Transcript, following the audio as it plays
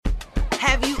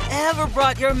Have you ever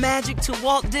brought your magic to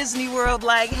Walt Disney World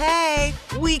like, hey,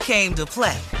 we came to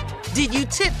play? Did you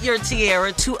tip your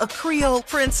tiara to a Creole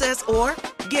princess or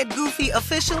get goofy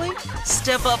officially?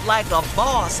 Step up like a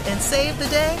boss and save the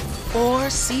day? Or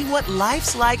see what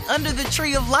life's like under the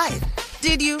tree of life?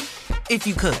 Did you? If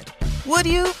you could. Would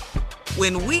you?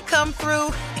 When we come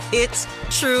through, it's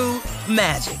true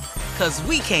magic. 'Cause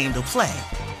we came to play.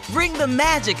 Bring the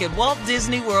magic at Walt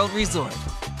Disney World Resort.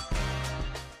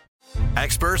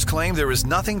 Experts claim there is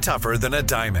nothing tougher than a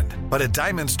diamond. But at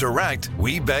Diamonds Direct,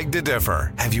 we beg to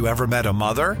differ. Have you ever met a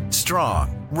mother?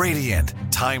 Strong, radiant,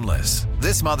 timeless.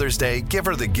 This Mother's Day, give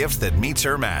her the gift that meets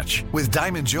her match. With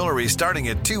diamond jewelry starting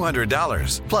at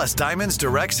 $200. Plus Diamonds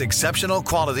Direct's exceptional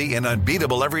quality and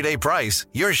unbeatable everyday price,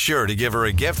 you're sure to give her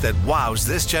a gift that wows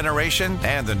this generation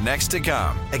and the next to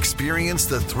come. Experience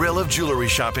the thrill of jewelry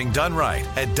shopping done right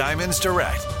at Diamonds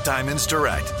Direct. Diamonds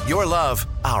Direct. Your love,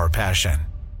 our passion.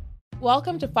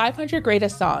 Welcome to 500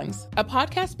 Greatest Songs, a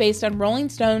podcast based on Rolling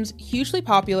Stone's hugely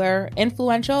popular,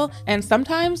 influential, and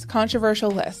sometimes controversial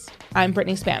list. I'm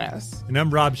Brittany Spanos. And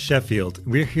I'm Rob Sheffield.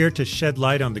 We're here to shed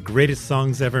light on the greatest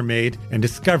songs ever made and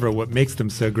discover what makes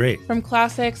them so great. From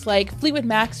classics like Fleetwood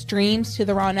Mac's Dreams to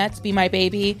the Ronettes' Be My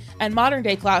Baby, and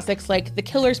modern-day classics like The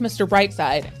Killers' Mr.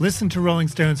 Brightside. Listen to Rolling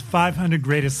Stone's 500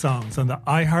 Greatest Songs on the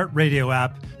iHeartRadio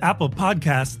app, Apple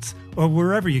Podcasts, or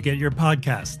wherever you get your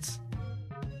podcasts.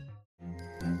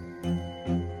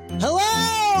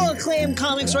 Hello, acclaimed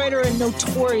comics writer and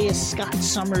notorious Scott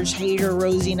Summers hater,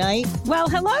 Rosie Knight. Well,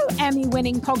 hello,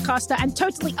 Emmy-winning podcaster and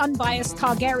totally unbiased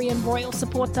Targaryen royal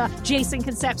supporter, Jason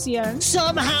Concepcion.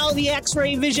 Somehow the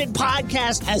X-Ray Vision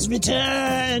podcast has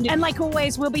returned. And like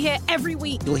always, we'll be here every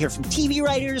week. You'll hear from TV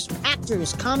writers,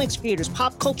 actors, comics creators,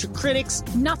 pop culture critics.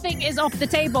 Nothing is off the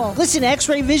table. Listen to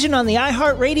X-Ray Vision on the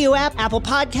iHeartRadio app, Apple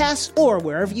Podcasts, or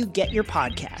wherever you get your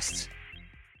podcasts.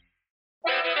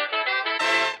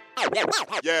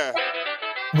 Yeah.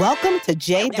 Welcome to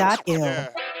J.Ill,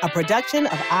 a production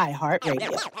of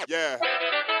iHeartRadio. Yeah.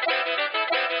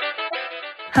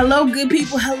 Hello, good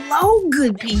people. Hello,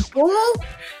 good people.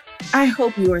 I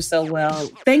hope you are so well.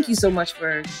 Thank you so much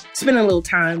for spending a little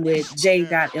time with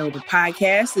J.Ill, the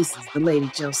podcast. This is the Lady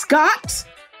Jill Scott.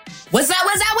 What's up?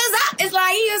 What's up? What's up? It's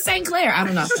Laia St. Clair. I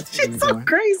don't know. She's so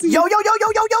crazy. Yo, yo, yo, yo,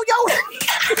 yo, yo, yo.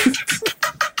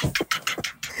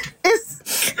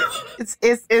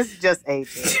 It's just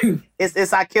AJ.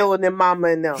 It's I killing them mama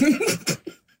and them.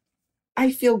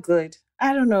 I feel good.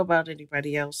 I don't know about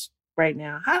anybody else right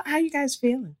now. How you guys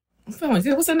feeling? I'm feeling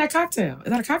good. What's in that cocktail?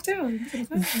 Is that a cocktail?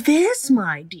 This,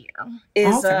 my dear,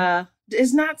 is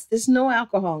there's no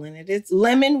alcohol in it. It's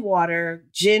lemon water,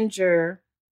 ginger,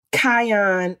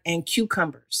 cayenne, and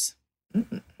cucumbers.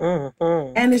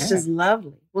 Mm-hmm. And it's just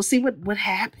lovely. We'll see what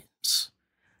happens.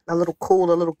 A little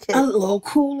cool, a little kick. A little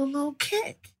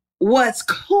kick. What's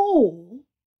cool?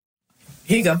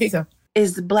 Here you go.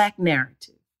 Is the Black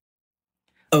narrative.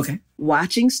 Okay.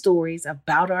 Watching stories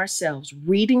about ourselves,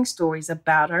 reading stories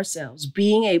about ourselves,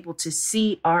 being able to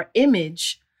see our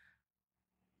image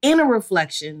in a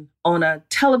reflection on a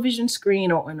television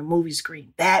screen or on a movie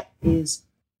screen. That is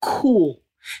cool.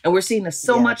 And we're seeing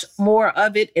so much more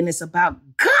of it. And it's about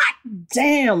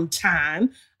goddamn time.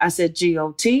 I said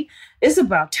GOT. It's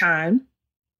about time.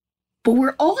 But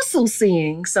we're also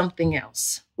seeing something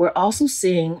else. We're also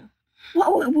seeing,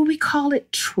 what we call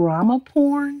it, trauma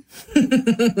porn.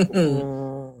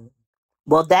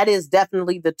 Well, that is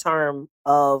definitely the term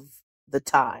of the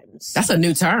times. That's a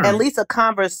new term. At least a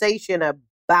conversation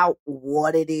about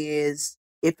what it is,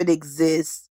 if it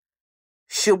exists,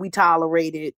 should we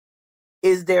tolerate it?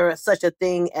 Is there such a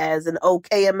thing as an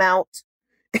okay amount?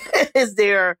 Is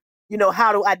there,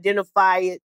 how to identify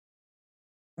it?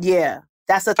 Yeah.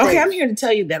 That's a thing. Okay, I'm here to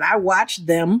tell you that I watched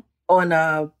them on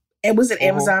it was at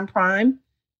Amazon Prime.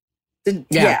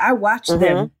 I watched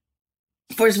them.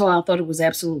 First of all, I thought it was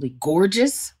absolutely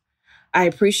gorgeous. I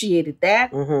appreciated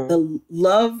that.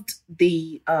 Loved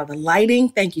the lighting.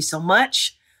 Thank you so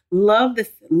much. Loved the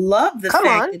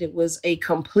fact that it was a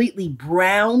completely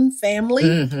brown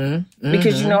family.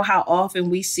 Because you know how often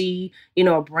we see,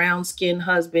 a brown-skinned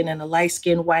husband and a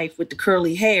light-skinned wife with the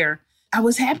curly hair. I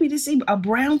was happy to see a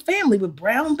brown family with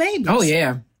brown babies. Oh,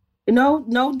 yeah.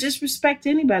 No disrespect to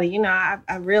anybody.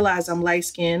 I realize I'm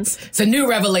light-skinned. It's a new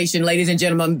revelation, ladies and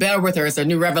gentlemen. Bear with her. It's a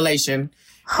new revelation.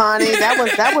 Honey, that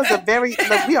was a very,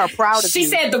 we are proud of you. She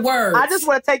said the word. I just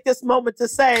want to take this moment to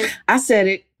say. I said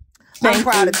it. I'm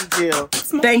proud of you, Jill.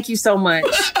 Thank you so much.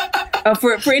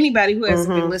 For anybody who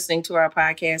hasn't been listening to our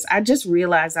podcast, I just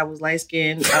realized I was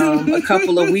light-skinned a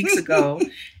couple of weeks ago.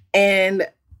 And,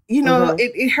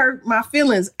 it hurt my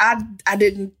feelings. I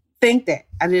didn't think that.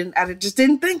 I just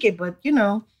didn't think it, but you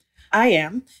know, I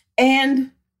am.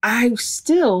 And I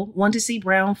still want to see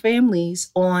brown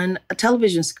families on a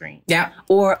television screen. Yeah.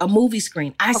 Or a movie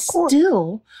screen. I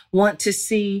still want to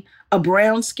see a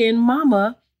brown-skinned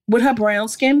mama with her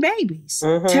brown-skinned babies.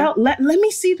 Mm-hmm. Let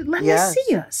me see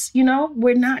us. You know,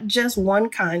 we're not just one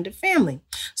kind of family.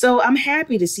 So I'm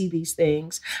happy to see these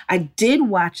things. I did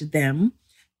watch them.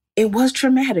 It was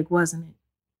traumatic, wasn't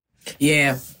it?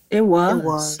 Yeah. It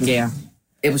was. Yeah.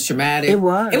 It was traumatic. It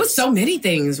was. It was so many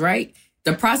things, right?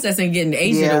 The process and getting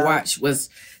Asia to watch was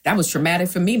traumatic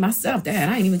for me myself. Dad,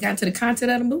 I ain't even gotten to the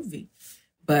content of the movie.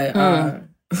 But I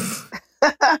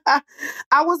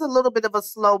was a little bit of a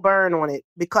slow burn on it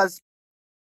because,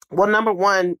 well, number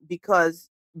one, because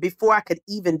before I could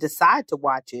even decide to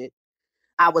watch it,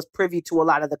 I was privy to a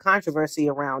lot of the controversy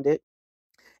around it.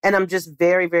 And I'm just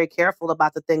very, very careful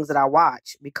about the things that I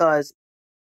watch because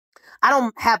I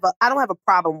don't have a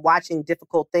problem watching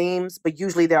difficult themes, but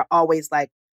usually they're always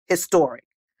like historic.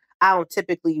 I don't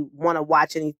typically want to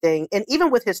watch anything. And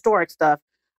even with historic stuff,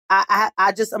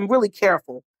 I'm really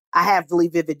careful. I have really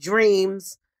vivid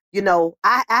dreams. You know,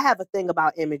 I have a thing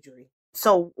about imagery.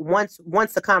 So once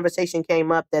the conversation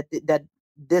came up that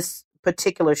this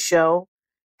particular show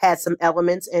had some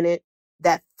elements in it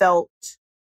that felt,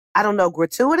 I don't know,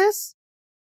 gratuitous.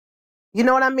 You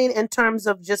know what I mean? In terms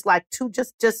of just like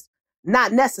just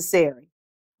not necessary,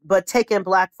 but taking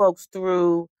Black folks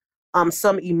through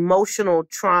some emotional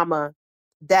trauma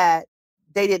that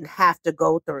they didn't have to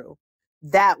go through.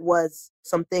 That was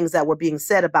some things that were being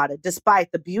said about it,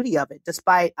 despite the beauty of it,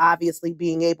 despite obviously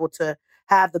being able to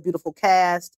have the beautiful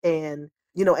cast and,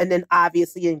 you know, and then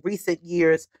obviously in recent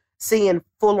years, seeing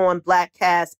full-on Black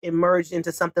cast emerge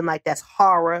into something like that's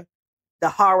horror, the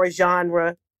horror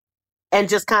genre, and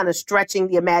just kind of stretching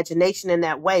the imagination in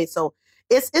that way. So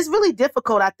it's really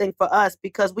difficult, I think, for us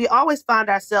because we always find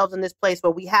ourselves in this place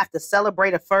where we have to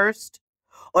celebrate a first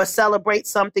or celebrate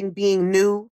something being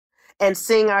new and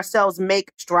seeing ourselves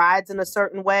make strides in a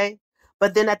certain way.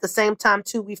 But then at the same time,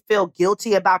 too, we feel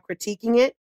guilty about critiquing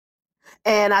it.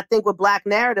 And I think with Black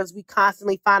narratives, we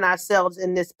constantly find ourselves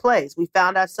in this place. We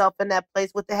found ourselves in that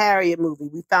place with the Harriet movie.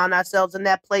 We found ourselves in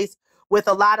that place with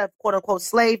a lot of quote unquote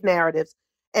slave narratives.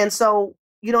 And so,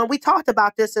 you know, we talked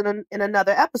about this in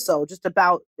another episode, just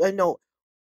about, you know,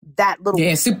 that little.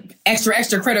 Yeah,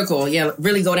 extra critical. Yeah,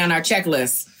 really go down our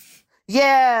checklist.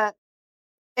 Yeah,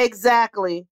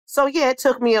 exactly. So, yeah, it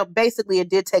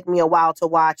did take me a while to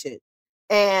watch it.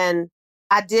 And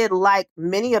I did like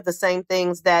many of the same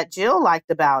things that Jill liked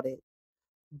about it.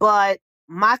 But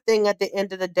my thing at the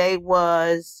end of the day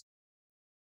was,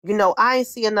 you know, I ain't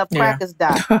see enough crackers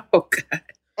die. Oh, God.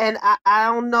 And I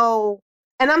don't know.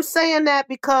 And I'm saying that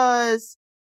because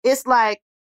it's like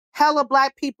hella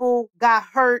Black people got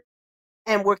hurt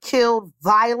and were killed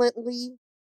violently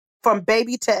from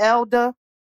baby to elder.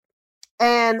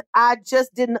 And I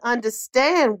just didn't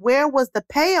understand where was the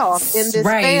payoff in this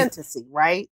fantasy,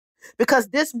 right? Because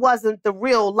this wasn't the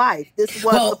real life. This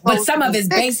was but some of it's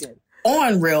based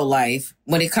on real life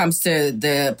when it comes to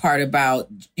the part about,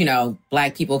 you know,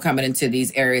 Black people coming into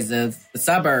these areas of the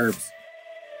suburbs.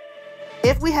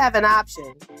 If we have an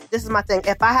option, this is my thing.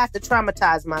 If I have to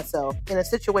traumatize myself in a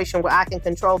situation where I can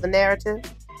control the narrative,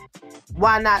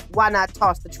 why not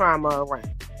toss the trauma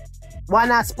around? Why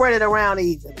not spread it around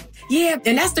evenly? Yeah,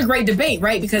 and that's the great debate,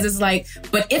 right? Because it's like,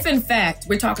 but if in fact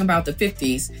we're talking about the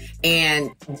 50s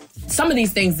and some of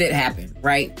these things did happen,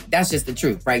 right? That's just the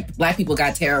truth, right? Black people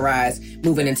got terrorized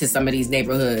moving into some of these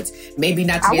neighborhoods. Maybe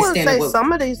not to the extent of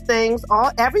some of these things,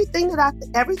 everything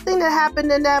that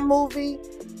happened in that movie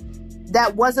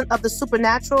that wasn't of the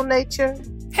supernatural nature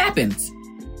happened.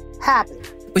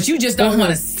 But you just don't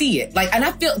want to see it. Like, and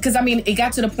I feel, because I mean, it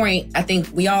got to the point, I think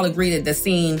we all agree that the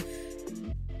scene,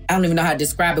 I don't even know how to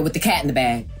describe it, with the cat in the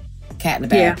bag.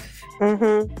 Yeah.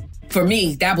 Mm-hmm. For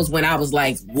me, that was when I was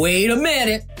like, wait a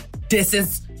minute. This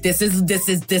is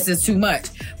too much.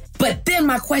 But then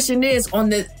my question is on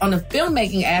the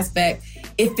filmmaking aspect,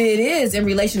 if it is in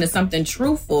relation to something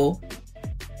truthful,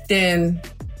 then,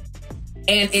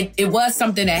 and it was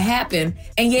something that happened,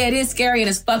 and yeah, it is scary and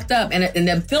it's fucked up, and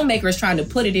the filmmaker is trying to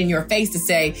put it in your face to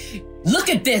say, look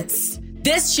at this.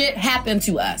 This shit happened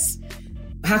to us.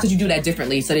 How could you do that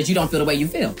differently so that you don't feel the way you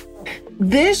feel?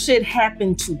 This shit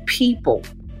happened to people.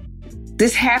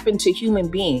 This happened to human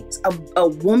beings. A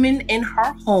woman in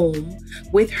her home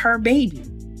with her baby.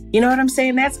 You know what I'm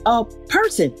saying? That's a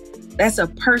person. That's a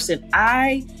person.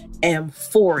 I am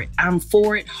for it. I'm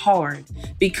for it hard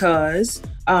because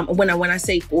when I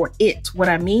say for it, what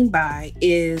I mean by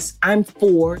is I'm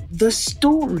for the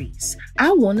stories.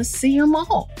 I want to see them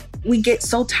all. we get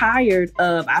so tired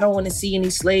of, I don't want to see any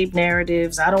slave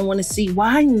narratives. I don't want to see,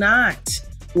 why not?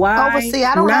 Why? Oh, but see,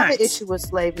 I don't have an issue with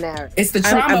slave narrative. It's the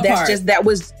trauma that's part. Just that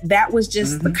was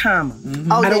just the comma.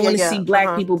 Oh, I don't want to see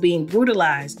black people being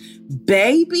brutalized.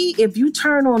 Baby, if you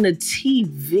turn on the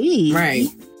TV, right,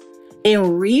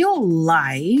 in real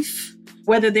life,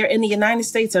 whether they're in the United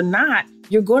States or not,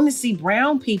 you're going to see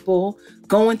brown people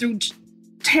going through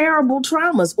terrible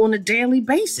traumas on a daily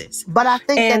basis. But I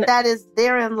think that is,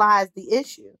 therein lies the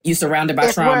issue. You surrounded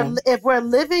by trauma. If we're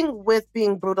living with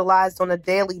being brutalized on a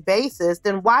daily basis,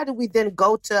 then why do we then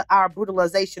go to our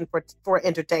brutalization for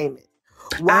entertainment?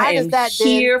 Why is that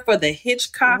here for the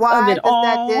Hitchcock of it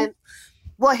all?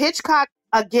 Well, Hitchcock,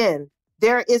 again,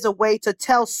 there is a way to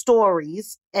tell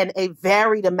stories, and a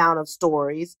varied amount of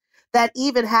stories that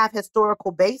even have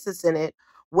historical basis in it,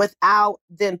 without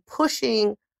then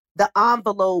pushing the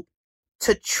envelope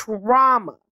to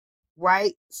trauma,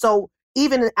 right? So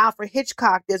even in Alfred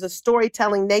Hitchcock, there's a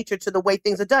storytelling nature to the way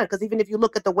things are done. Because even if you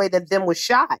look at the way that Them was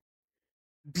shot,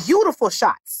 beautiful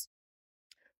shots,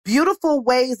 beautiful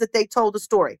ways that they told the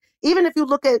story. Even if you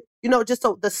look at, just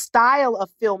the style of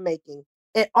filmmaking,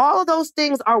 and all of those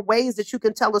things are ways that you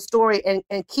can tell a story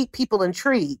and keep people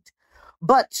intrigued.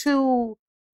 But to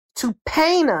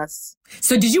paint us.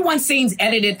 So did you want scenes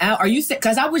edited out? Are you,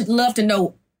 because I would love to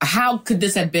know, how could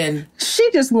this have been? She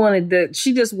just wanted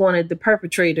the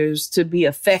perpetrators to be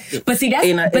affected. But see, that's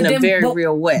in a very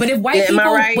real way. But if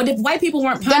white people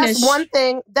weren't punished, that's one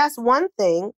thing. That's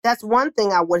one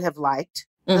thing I would have liked.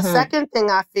 The second thing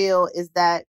I feel is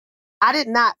that I did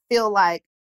not feel like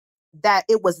that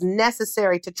it was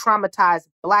necessary to traumatize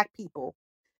Black people,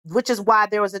 which is why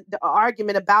there was an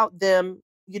argument about them,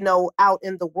 out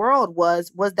in the world.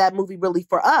 Was that movie really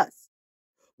for us?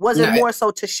 Was it more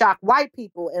so to shock white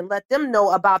people and let them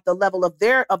know about the level of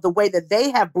the way that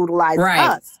they have brutalized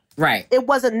us? Right. It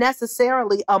wasn't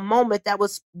necessarily a moment that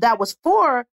was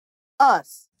for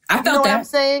us. I felt that. What I'm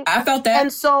saying? I felt that.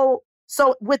 And so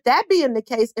with that being the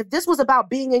case, if this was about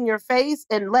being in your face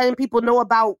and letting people know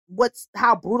about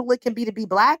how brutal it can be to be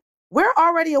Black, we're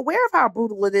already aware of how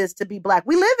brutal it is to be Black.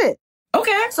 We live it.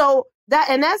 Okay. So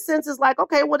that in that sense is like,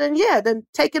 okay, well then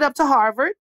take it up to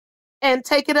Harvard. And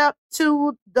take it up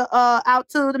to the out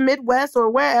to the Midwest or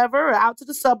wherever, or out to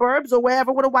the suburbs or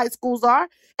wherever where the white schools are,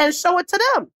 and show it to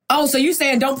them. Oh, so you're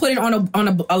saying don't put it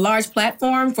on a large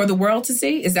platform for the world to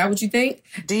see? Is that what you think?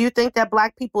 Do you think that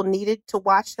Black people needed to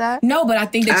watch that? No, but I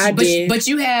think that but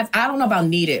you have. I don't know about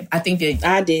needed. I think that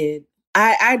I did.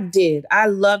 I did. I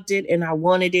loved it and I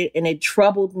wanted it, and it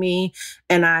troubled me,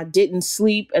 and I didn't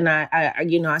sleep, and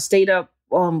I stayed up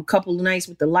a couple of nights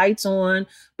with the lights on,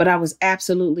 but I was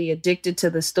absolutely addicted to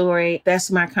the story. That's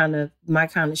my kind of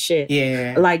shit.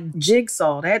 Yeah. Like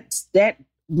Jigsaw, that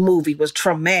movie was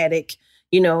traumatic.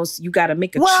 You got to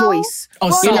make a choice. Oh,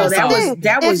 that was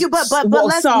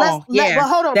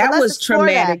that was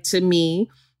traumatic to me.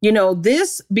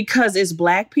 This, because it's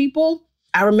Black people.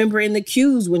 I remember in the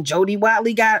queues when Jodie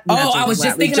Watley I was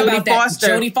just thinking about that.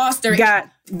 Jodie Foster got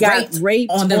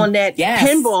raped on that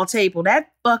pinball table.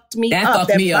 That fucked me up.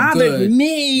 That bothered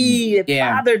me. It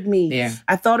bothered me. Yeah.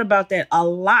 I thought about that a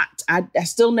lot. I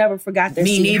still never forgot that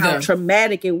scene, how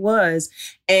traumatic it was.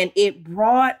 And it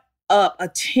brought up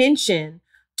attention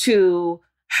to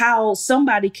how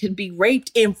somebody could be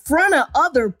raped in front of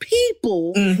other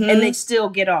people and they still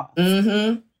get off.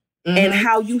 Mm-hmm. Mm-hmm. And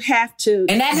how you have to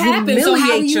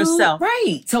humiliate yourself.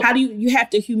 Right. So how do you have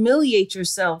to humiliate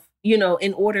yourself,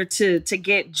 in order to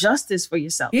get justice for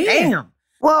yourself? Yeah. Damn.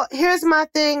 Well, here's my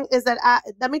thing is that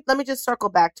let me just circle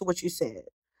back to what you said.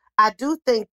 I do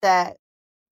think that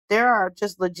there are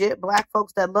just legit Black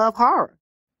folks that love horror.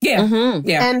 Yeah. Mm-hmm.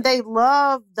 Yeah. And they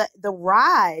love the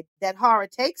ride that horror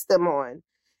takes them on.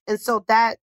 And so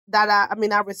I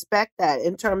respect that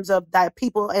in terms of that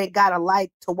people ain't gotta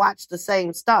like to watch the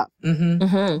same stuff. Mm-hmm.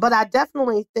 Mm-hmm. But I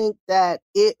definitely think that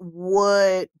it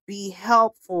would be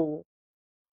helpful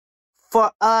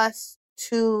for us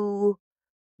to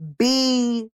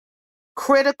be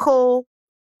critical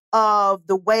of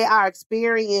the way our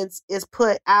experience is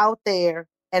put out there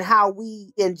and how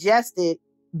we ingest it,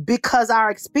 because our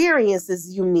experience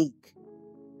is unique.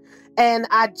 And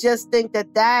I just think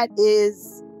that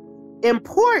is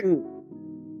important.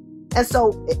 And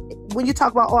so when you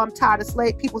talk about, I'm tired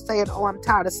of people saying, I'm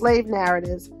tired of slave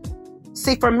narratives.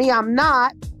 See, for me, I'm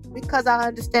not, because I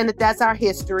understand that that's our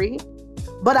history.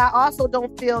 But I also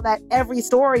don't feel that every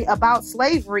story about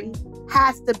slavery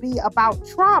has to be about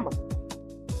trauma.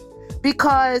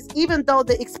 Because even though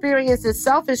the experience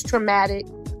itself is traumatic,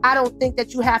 I don't think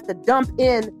that you have to dump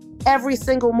in every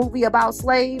single movie about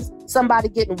slaves, somebody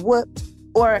getting whipped,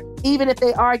 or even if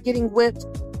they are getting whipped,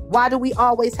 Why do we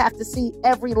always have to see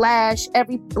every lash,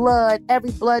 every blood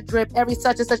drip, every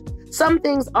such and such? Some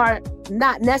things are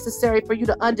not necessary for you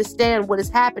to understand what is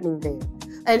happening there.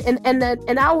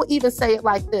 And I will even say it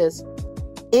like this.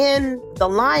 In The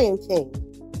Lion King,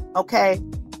 okay?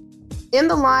 In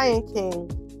The Lion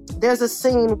King, there's a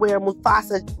scene where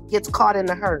Mufasa gets caught in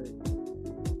the herd,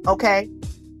 okay?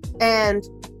 And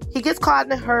he gets caught in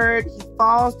the herd, he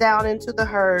falls down into the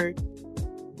herd.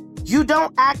 You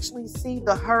don't actually see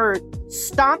the herd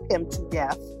stomp him to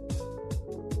death,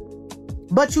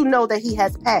 but you know that he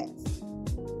has passed.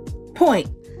 Point.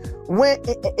 When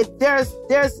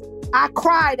I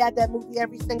cried at that movie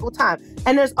every single time.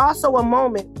 And there's also a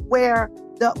moment where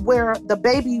the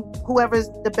baby, whoever's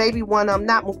the baby one,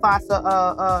 not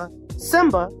Mufasa,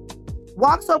 Simba,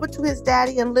 walks over to his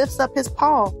daddy and lifts up his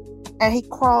paw, and he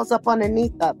crawls up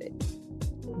underneath of it.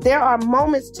 There are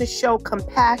moments to show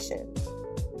compassion,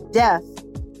 death,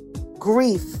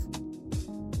 grief,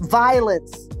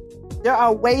 violence. There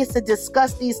are ways to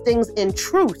discuss these things in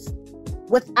truth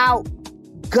without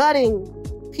gutting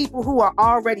people who are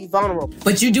already vulnerable.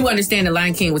 But you do understand The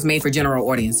Lion King was made for general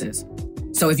audiences.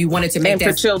 So if you wanted to make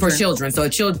that for children, so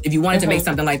if you wanted to make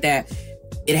something like that,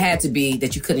 it had to be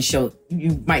that you couldn't show.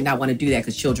 You might not want to do that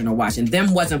because children are watching.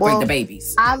 Them wasn't for the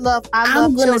babies. I love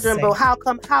children, but how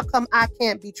come I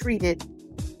can't be treated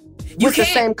with the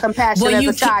same compassion as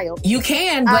a child? You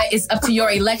can, but it's up to your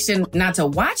election not to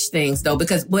watch things, though,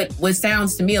 because what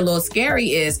sounds to me a little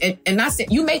scary is, and not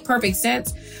you make perfect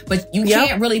sense, but you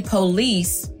can't really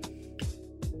police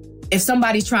if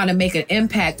somebody's trying to make an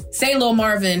impact. Say Lil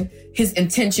Marvin, his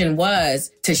intention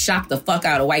was to shock the fuck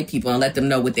out of white people and let them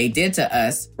know what they did to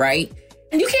us, right?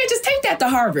 And you can't just take that to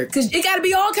Harvard, because it got to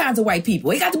be all kinds of white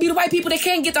people. It got to be the white people that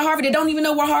can't get to Harvard that don't even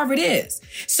know where Harvard is.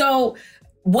 So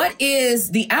what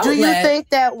is the outlet? Do you think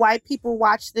that white people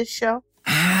watch this show?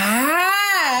 I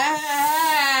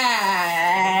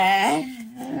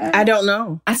don't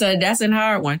know. I said that's a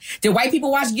hard one. Did white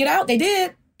people watch Get Out? They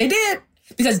did. They did.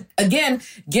 Because again,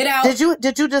 Get Out. Did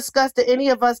any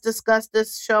of us discuss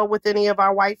this show with any of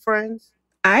our white friends?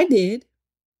 I did.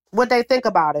 What'd they think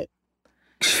about it?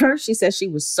 First, she said she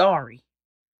was sorry.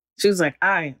 She was like,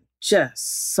 I am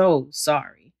just so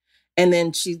sorry. And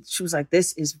then she was like,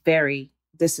 this is very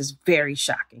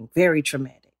shocking, very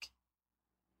traumatic.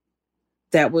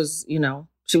 That was,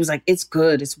 she was like, it's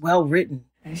good. It's well written.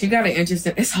 She got an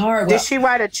interesting, it's hard. Did she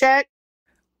write a check?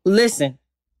 Listen,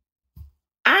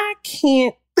 I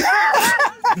can't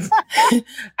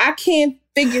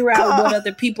figure out what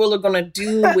other people are going to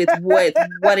do with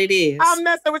what it is. I'm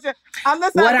messing with you.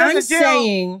 What I'm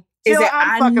saying is that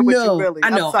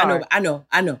I know.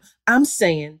 I'm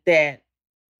saying that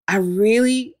I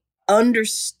really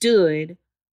understood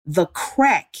the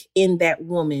crack in that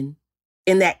woman,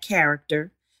 in that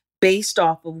character, based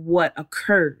off of what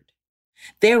occurred.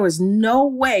 There was no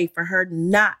way for her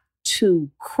not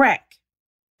to crack.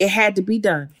 It had to be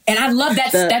done. And I love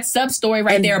that sub-story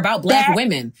right there about Black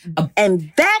women.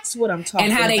 And that's what I'm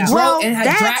talking about. And how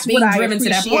Drat being driven to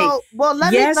that point. Well,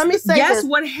 let me say this. That's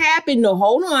what happened. No,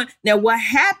 hold on. Now, what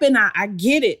happened, I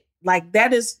get it. Like,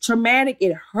 that is traumatic.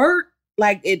 It hurt.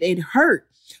 Like, it hurt.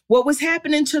 What was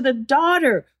happening to the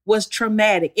daughter was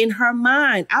traumatic in her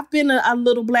mind. I've been a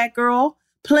little Black girl,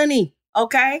 plenty.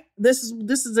 Okay, this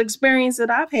is experience that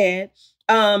I've had.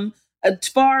 As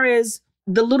far as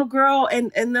the little girl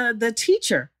and the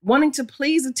teacher wanting to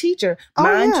please the teacher,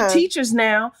 mind you, teachers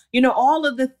now, all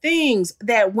of the things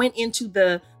that went into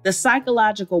the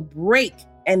psychological break,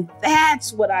 and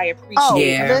that's what I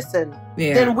appreciate. Listen,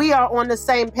 then we are on the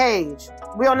same page.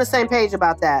 We're on the same page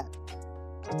about that.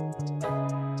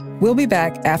 We'll be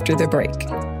back after the break.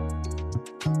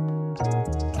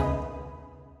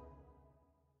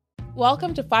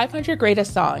 Welcome to 500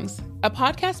 Greatest Songs, a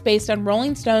podcast based on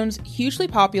Rolling Stone's hugely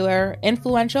popular,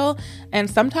 influential, and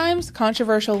sometimes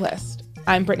controversial list.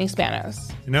 I'm Brittany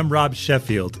Spanos. And I'm Rob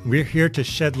Sheffield. We're here to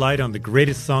shed light on the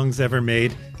greatest songs ever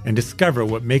made and discover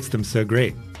what makes them so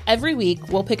great. Every week,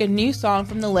 we'll pick a new song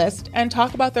from the list and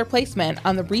talk about their placement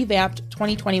on the revamped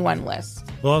 2021 list.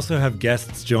 We'll also have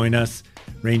guests join us,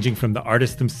 ranging from the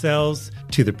artists themselves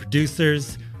to the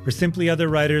producers, or simply other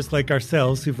writers like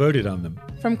ourselves who voted on them.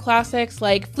 From classics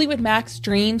like Fleetwood Mac's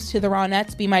Dreams to the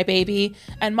Ronettes' Be My Baby,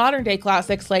 and modern-day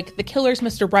classics like The Killer's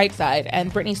Mr. Brightside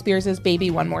and Britney Spears'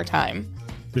 Baby One More Time.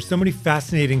 There's so many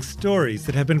fascinating stories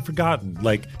that have been forgotten,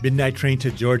 like Midnight Train to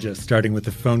Georgia starting with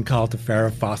a phone call to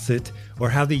Farrah Fawcett,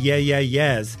 or how the Yeah Yeah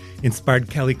Yeahs inspired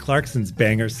Kelly Clarkson's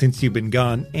banger Since You've Been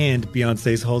Gone and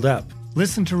Beyoncé's Hold Up.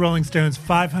 Listen to Rolling Stone's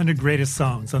 500 Greatest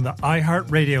Songs on the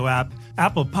iHeartRadio app,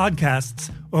 Apple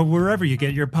Podcasts, or wherever you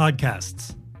get your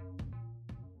podcasts.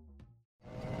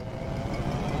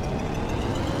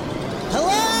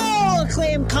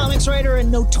 acclaimed comics writer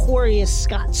and notorious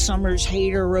Scott Summers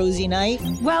hater, Rosie Knight.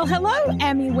 Well, hello,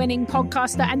 Emmy-winning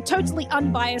podcaster and totally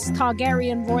unbiased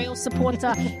Targaryen royal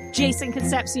supporter, Jason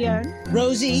Concepcion.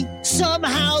 Rosie,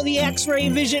 somehow the X-Ray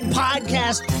Vision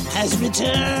podcast has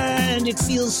returned. It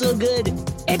feels so good.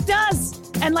 It does.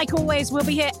 And like always, we'll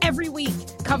be here every week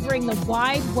covering the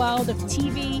wide world of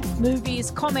TV,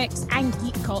 movies, comics, and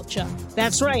geek culture.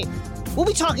 That's right. We'll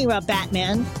be talking about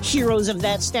Batman, heroes of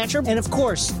that stature, and of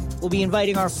course, we'll be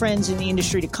inviting our friends in the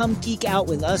industry to come geek out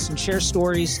with us and share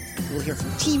stories. We'll hear from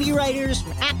TV writers,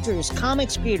 from actors,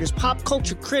 comics creators, pop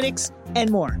culture critics, and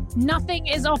more. Nothing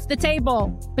is off the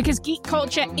table because geek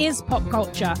culture is pop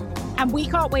culture, and we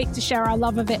can't wait to share our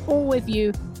love of it all with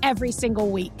you every single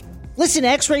week. Listen to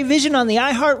X-Ray Vision on the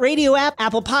iHeartRadio app,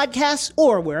 Apple Podcasts,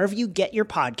 or wherever you get your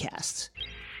podcasts.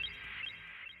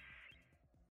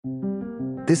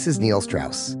 This is Neil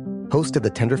Strauss, host of the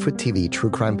Tenderfoot TV true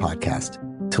crime podcast,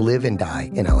 To Live and Die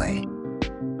in LA.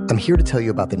 I'm here to tell you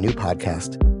about the new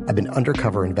podcast I've been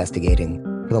undercover investigating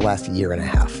for the last year and a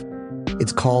half.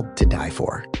 It's called To Die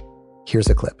For. Here's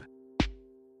a clip.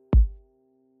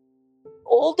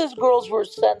 All these girls were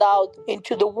sent out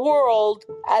into the world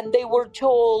and they were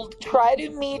told, try to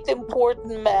meet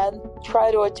important men,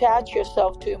 try to attach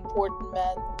yourself to important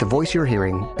men. The voice you're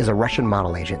hearing is a Russian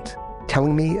model agent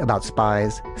telling me about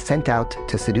spies sent out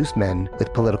to seduce men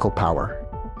with political power.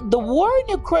 The war in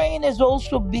Ukraine is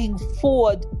also being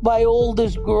fought by all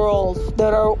these girls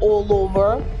that are all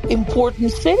over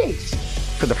important cities.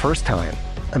 For the first time,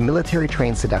 a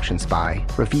military-trained seduction spy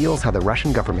reveals how the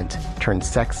Russian government turned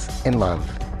sex and love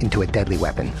into a deadly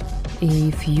weapon.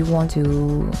 If you want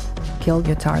to kill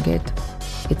your target,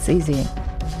 it's easy.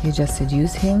 You just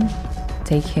seduce him,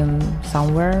 take him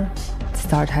somewhere,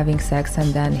 start having sex,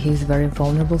 and then he's very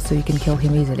vulnerable, so you can kill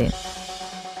him easily.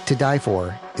 To Die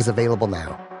For is available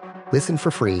now. Listen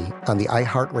for free on the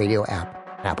iHeartRadio app,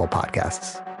 Apple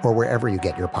Podcasts, or wherever you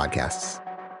get your podcasts.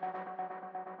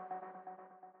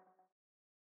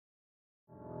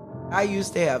 I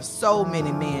used to have so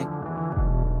many men.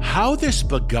 How this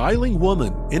beguiling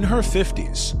woman in her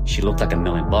 50s, she looked like $1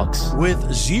 million,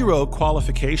 with zero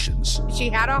qualifications, she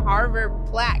had a Harvard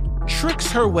plaque,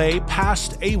 tricks her way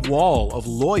past a wall of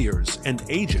lawyers and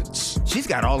agents. She's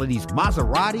got all of these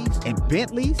Maseratis and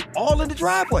Bentleys all in the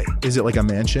driveway. Is it like a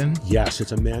mansion? Yes,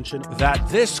 it's a mansion that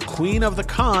this queen of the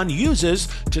con uses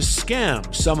to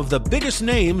scam some of the biggest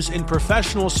names in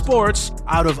professional sports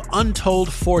out of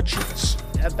untold fortunes.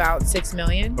 About $6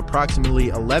 million. Approximately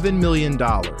 $11 million.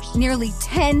 Nearly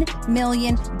 $10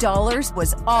 million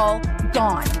was all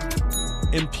gone.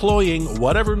 Employing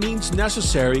whatever means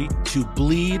necessary to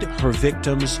bleed her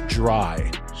victims dry.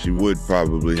 She would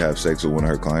probably have sex with one of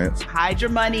her clients. Hide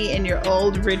your money in your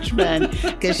old rich man,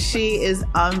 because she is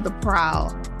on the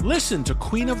prowl. Listen to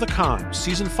Queen of the Con,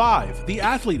 Season 5, The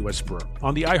Athlete Whisperer,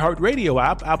 on the iHeartRadio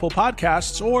app, Apple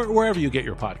Podcasts, or wherever you get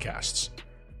your podcasts.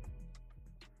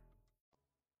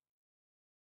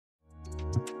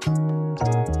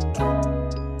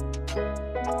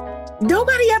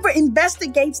 Nobody ever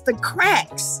investigates the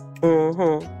cracks.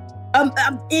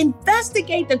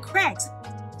 Investigate the cracks.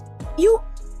 You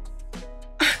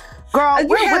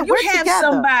have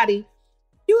somebody.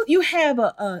 You have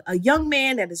a young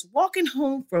man that is walking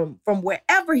home from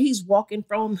wherever he's walking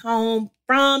from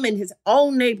in his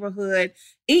own neighborhood,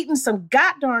 eating some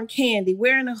goddamn candy,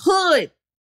 wearing a hood,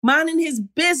 minding his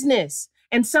business.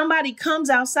 And somebody comes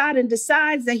outside and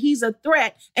decides that he's a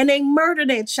threat and they murder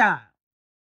that child.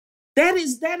 That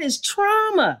is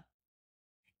trauma.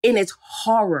 And it's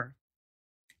horror.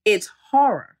 It's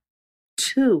horror,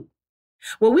 too.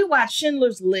 When we watched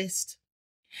Schindler's List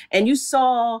and you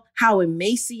saw how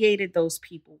emaciated those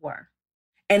people were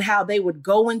and how they would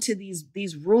go into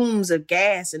these rooms of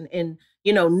gas and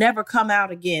never come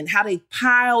out again, how they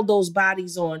piled those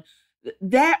bodies on,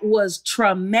 that was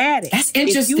traumatic. That's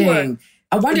interesting.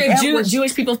 I wonder if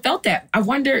Jewish people felt that. I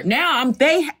wonder now.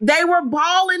 They were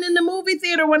bawling in the movie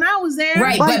theater when I was there.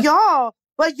 Right, but y'all,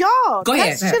 go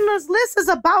ahead. Schindler's List is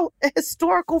about a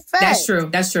historical fact. That's true.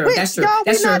 That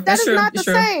is not the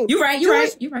same. You're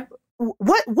right.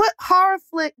 What horror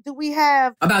flick do we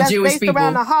have about that's Jewish based people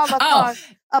around the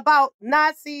Holocaust about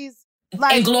Nazis?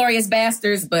 Like Inglourious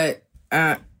Bastards, but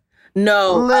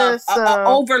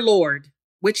Overlord,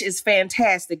 which is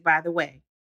fantastic, by the way.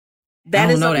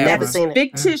 That is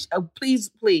fictitious. Oh,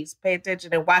 please pay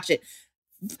attention and watch it.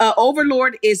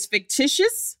 Overlord is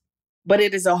fictitious, but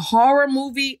it is a horror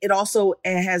movie. It also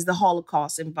has the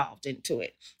Holocaust involved into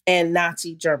it and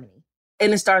Nazi Germany.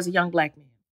 And it stars a young black man.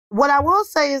 What I will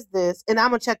say is this, and I'm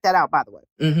going to check that out, by the way.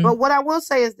 Mm-hmm. But what I will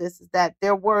say is this, is that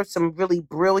there were some really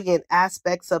brilliant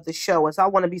aspects of the show. And so I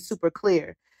want to be super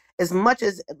clear. As much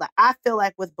as I feel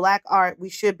like with Black art, we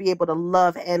should be able to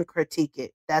love and critique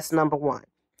it. That's number one.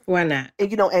 Why not?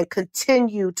 And, and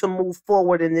continue to move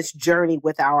forward in this journey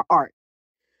with our art.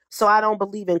 So I don't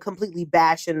believe in completely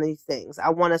bashing these things. I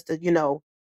want us to,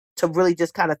 to really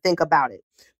just kind of think about it.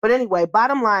 But anyway,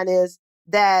 bottom line is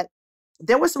that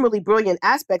there were some really brilliant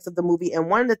aspects of the movie. And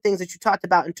one of the things that you talked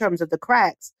about in terms of the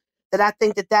cracks, that I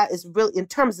think that is really in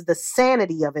terms of the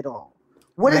sanity of it all.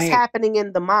 What is happening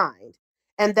in the mind?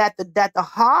 And that the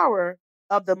horror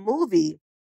of the movie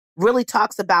really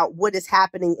talks about what is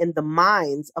happening in the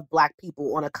minds of Black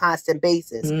people on a constant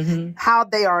basis, how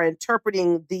they are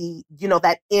interpreting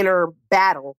that inner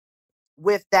battle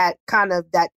with that kind of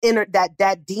that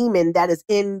demon that is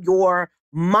in your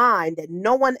mind that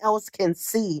no one else can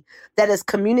see, that is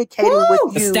communicating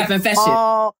with you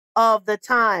all of the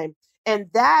time. And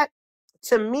that,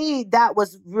 to me, that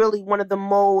was really one of the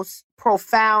most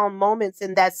profound moments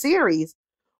in that series,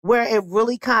 where it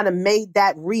really kind of made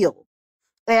that real.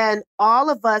 And all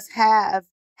of us have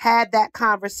had that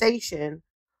conversation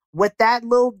with that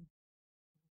little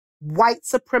white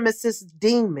supremacist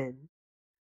demon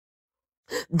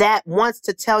that wants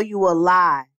to tell you a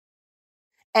lie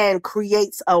and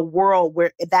creates a world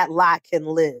where that lie can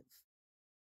live.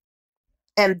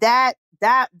 And that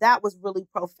was really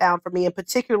profound for me, and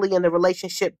particularly in the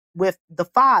relationship with the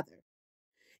father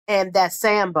and that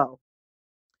Sambo.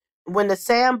 When the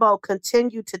Sambo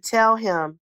continued to tell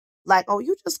him, like, oh,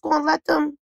 you just gonna let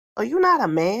them, oh, you not a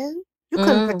man? You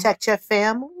couldn't protect your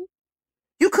family?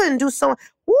 You couldn't do so.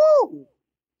 Woo!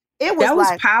 That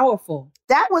was powerful.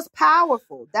 That was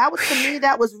powerful. That was, to me,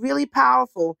 that was really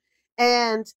powerful.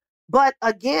 But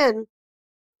again,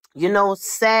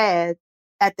 sad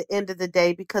at the end of the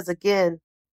day, because again,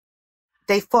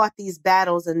 they fought these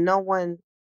battles and no one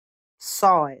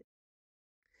saw it.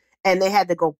 And they had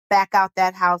to go back out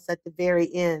that house at the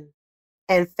very end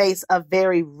and face a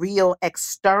very real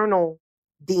external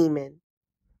demon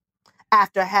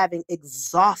after having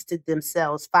exhausted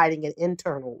themselves fighting an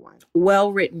internal one.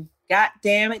 Well written. God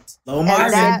damn it.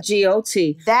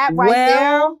 G-O-T. That right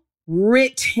well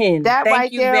written. That Thank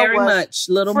right you there very was much,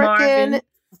 Little Marvin.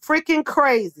 Freaking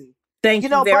crazy. Thank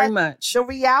you very much. The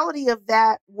reality of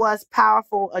that was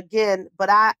powerful again, but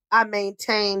I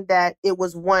maintain that it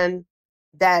was one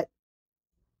that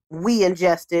we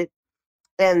ingested,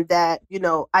 and that,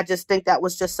 I just think that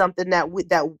was just something that we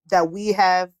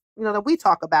have, that we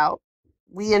talk about.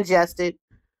 We ingested,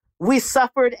 we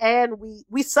suffered, and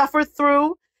we suffered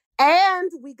through,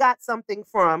 and we got something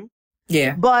from.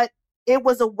 Yeah. But it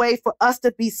was a way for us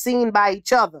to be seen by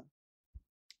each other,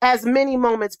 as many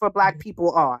moments for Black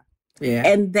people are. Yeah.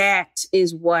 And that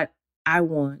is what I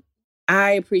want.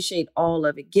 I appreciate all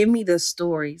of it. Give me the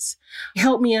stories.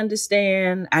 Help me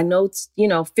understand. I know it's,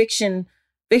 fiction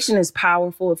is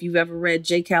powerful. If you've ever read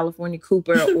J. California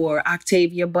Cooper or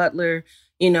Octavia Butler,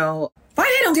 why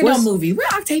they don't get no movie? Where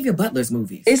Octavia Butler's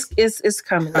movies? It's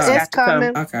coming. It's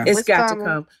coming. Okay. It's got to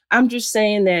come. I'm just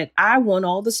saying that I want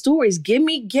all the stories. Give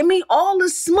me all the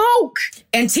smoke.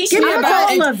 And teach me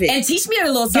about all of it. And teach me a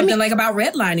little something like about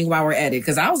redlining while we're at it.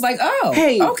 Because I was like, oh,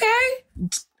 hey, okay.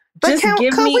 But just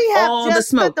give me all the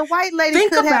smoke. The white lady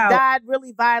could have died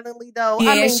really violently, though. Yeah,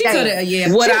 I mean, she could have.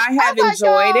 Yeah, would I have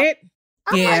enjoyed it?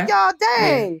 I'm like, y'all,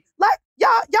 dang. Yeah. Like,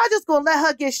 y'all just gonna let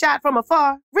her get shot from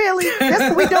afar? Really?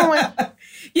 That's what we doing?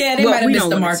 Yeah, they might have missed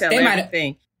the mark. They might have.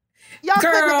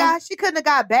 Y'all she couldn't have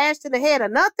got bashed in the head or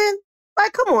nothing.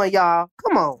 Like, come on, y'all.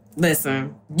 Come on.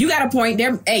 Listen, you got a point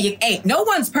there. Hey, no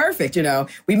one's perfect,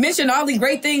 We mentioned all these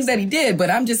great things that he did, but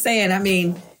I'm just saying, I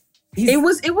mean, it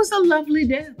was a lovely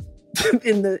death.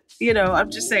 I'm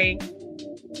just saying.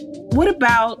 What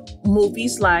about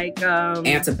movies like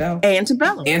Antebellum?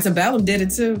 Antebellum did it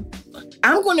too.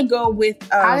 I'm going to go with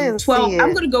 12.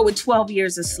 I'm going to go with 12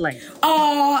 Years a Slave.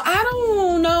 Oh, I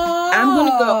don't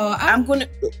know. I'm going to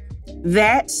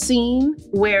that scene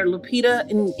where Lupita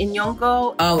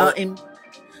Nyong'o and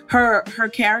her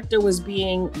character was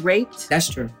being raped. That's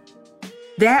true.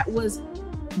 That was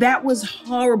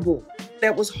horrible.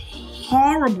 That was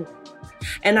horrible.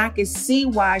 And I could see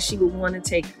why she would want to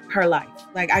take her life.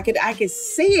 Like I could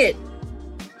see it.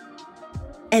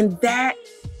 And that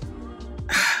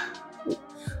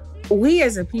we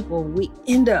as a people, we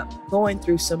end up going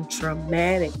through some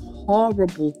traumatic,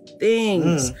 horrible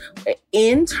things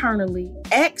internally,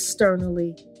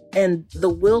 externally, and the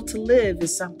will to live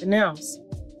is something else.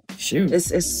 Shoot.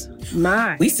 It's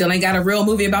mine. We still ain't got a real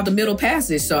movie about the Middle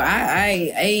Passage, so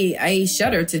I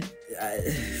shudder to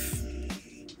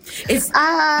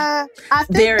I think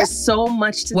there is so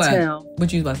much to tell.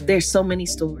 What you love? There's so many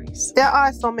stories. There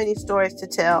are so many stories to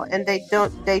tell, and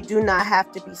they do not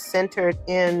have to be centered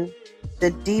in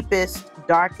the deepest,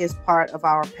 darkest part of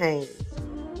our pain.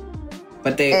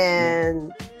 But they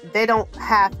don't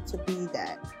have to be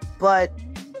that.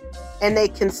 And they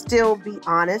can still be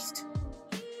honest,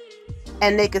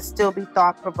 and they can still be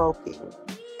thought-provoking.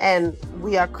 And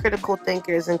we are critical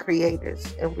thinkers and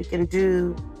creators, and we can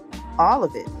do all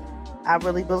of it. I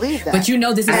really believe that. But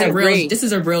this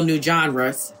is a real new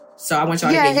genre. So I want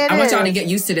y'all to get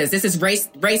used to this. This is race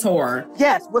horror.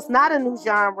 Yes, what's not a new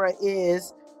genre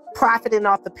is profiting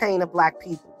off the pain of Black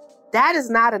people. That is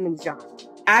not a new genre.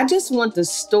 I just want the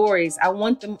stories. I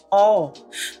want them all.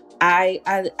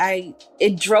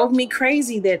 It drove me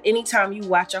crazy that anytime you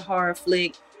watch a horror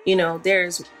flick,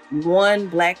 there's one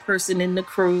Black person in the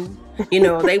crew.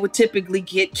 They would typically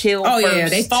get killed first. Yeah,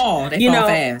 they fall. They fall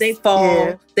fast. They fall.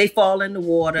 Yeah. They fall in the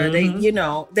water.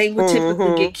 Mm-hmm. They would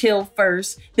typically get killed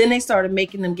first. Then they started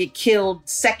making them get killed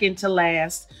second to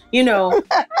last. And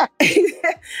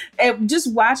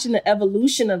just watching the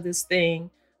evolution of this thing,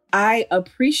 I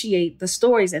appreciate the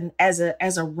stories. And as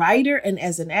a writer and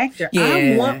as an actor,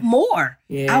 I want more.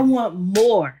 Yeah. I want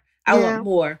more. I want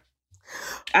more.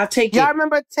 I'll take Y'all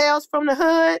remember Tales from the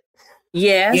Hood?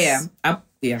 Yes.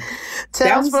 Yeah.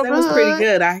 Tales from the Hood. That was pretty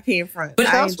good. I can't front. But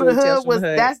Tales from the Hood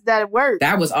that worked.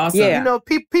 That was awesome. Yeah.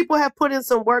 People have put in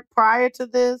some work prior to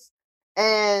this,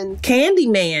 and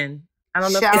Candyman. I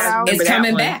don't know if it's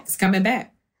coming back. It's coming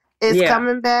back. It's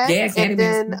coming back. Yeah,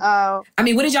 Candyman.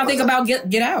 What did y'all think about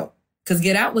Get Out? Because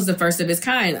Get Out was the first of its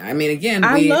kind. I loved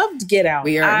Get Out.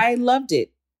 I loved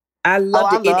it. I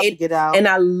loved it. Get Out. And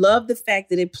I love the fact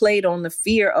that it played on the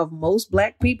fear of most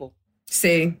Black people.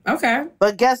 See, okay.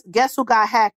 But guess who got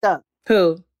hacked up?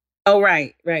 Who? Oh,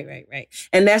 right.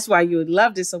 And that's why you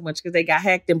loved it so much, because they got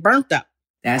hacked and burnt up.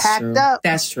 That's hacked true. Up.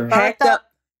 That's true. Hacked up.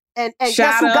 And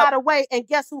guess who got away? And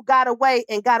guess who got away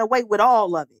and got away with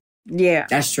all of it? Yeah.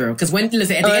 That's true. Because at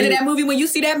the end of that movie, when you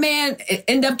see that man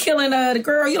end up killing the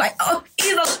girl, you're like, oh,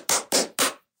 he's a...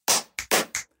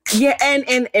 Yeah,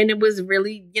 and it was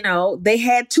really, they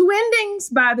had two endings,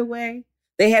 by the way.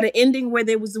 They had an ending where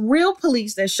there was the real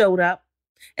police that showed up,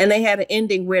 and they had an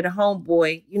ending where the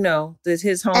homeboy,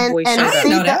 his homeboy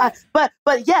showed up.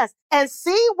 But yes, and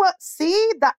see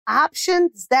the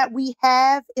options that we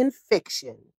have in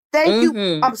fiction. Thank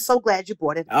you. I'm so glad you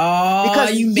brought it up. Oh,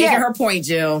 because you making her point,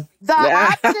 Jill. The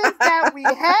options that we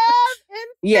have in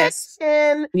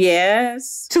fiction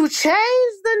to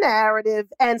change the narrative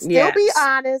and still be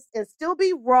honest and still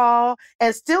be raw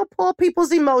and still pull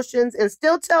people's emotions and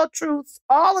still tell truths,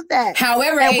 all of that.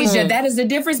 However, Asia, that is the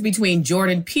difference between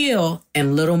Jordan Peele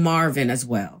and Little Marvin as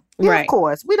well. Yeah, right. Of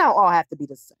course. We don't all have to be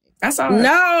the same. That's all right.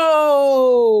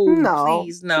 No.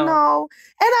 Please, no. No.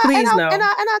 And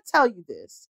I tell you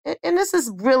this. And this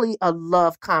is really a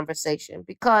love conversation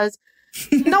because,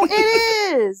 no,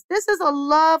 it is. This is a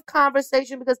love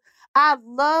conversation because I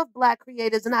love Black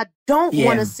creators and I don't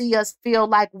want to see us feel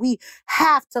like we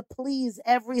have to please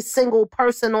every single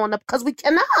person because we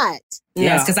cannot.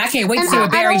 Yes, because I can't wait to see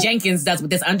what Barry Jenkins does with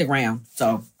this Underground.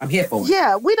 So I'm here for it.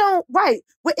 Yeah, we don't, right.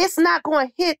 It's not going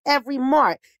to hit every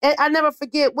mark. And I never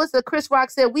forget Chris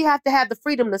Rock said, we have to have the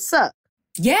freedom to suck.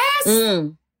 Yes.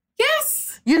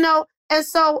 Yes.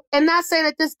 And not saying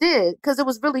that this did, because it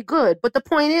was really good. But the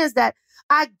point is that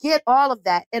I get all of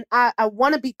that. And I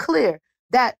want to be clear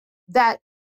that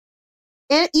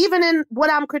even in what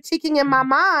I'm critiquing in my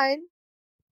mind,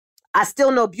 I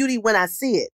still know beauty when I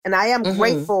see it. And I am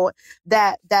grateful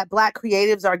that Black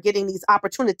creatives are getting these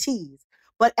opportunities.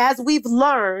 But as we've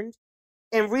learned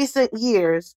in recent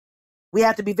years, we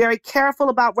have to be very careful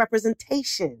about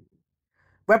representation.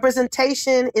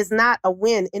 Representation is not a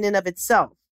win in and of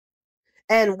itself.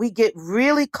 And we get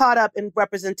really caught up in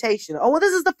representation. Oh, well,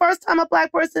 this is the first time a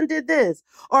Black person did this.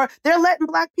 Or they're letting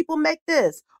Black people make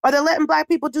this. Or they're letting Black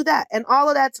people do that. And all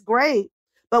of that's great.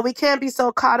 But we can't be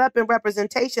so caught up in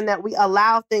representation that we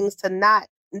allow things that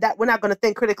we're not going to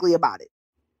think critically about it.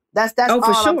 That's all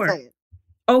I'm saying.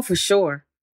 Oh, for sure.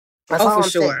 That's all for I'm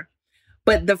sure. saying.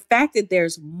 But the fact that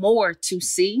there's more to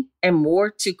see and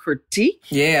more to critique.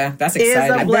 Yeah, that's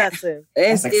exciting. Is a blessing.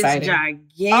 It's gigantic.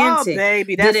 Oh,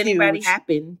 baby, that's Did anybody huge.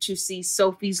 happen to see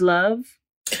Sophie's Love?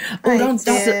 Oh, don't.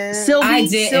 Sylvie. I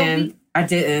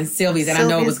didn't. Sylvie's, and I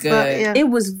know it was good. Yeah. It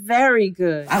was very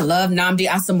good. I love Nnamdi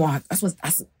Asomugha.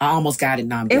 I almost got it,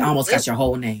 Nnamdi. I almost got your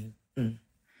whole name.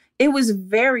 It was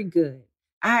very good.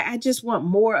 I just want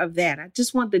more of that. I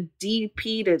just want the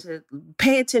DP to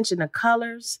pay attention to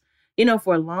colors.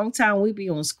 For a long time, we'd be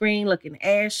on screen looking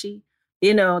ashy,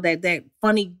 that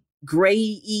funny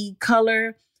gray-y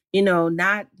color.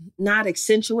 not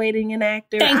accentuating an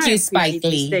actor. Thank you, Spike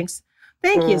Lee.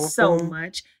 Thank you so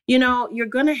much. You're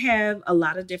going to have a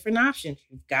lot of different options.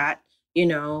 You've got,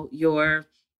 your,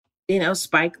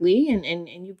 Spike Lee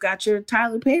and you've got your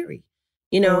Tyler Perry.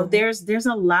 There's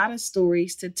a lot of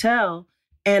stories to tell,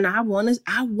 and I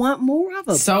want more of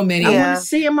them. So many. I want to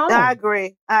see them all. I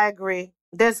agree.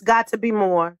 There's got to be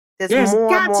more. There's more.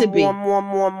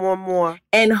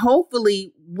 And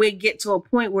hopefully we get to a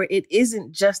point where it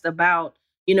isn't just about,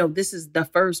 this is the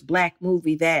first Black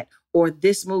movie or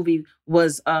this movie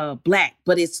was Black,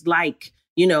 but it's like,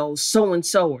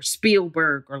 so-and-so or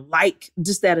Spielberg or like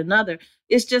just that another.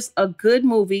 It's just a good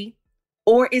movie,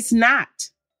 or it's not.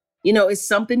 It's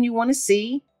something you want to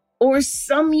see, or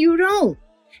some you don't.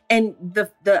 And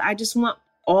I just want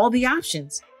all the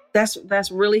options.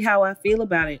 That's really how I feel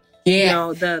about it.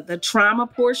 Yeah. The trauma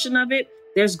portion of it,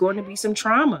 there's going to be some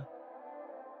trauma.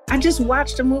 I just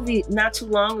watched a movie not too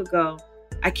long ago.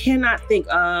 I cannot think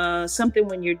Something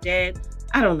When You're Dead.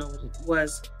 I don't know what it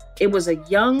was. It was a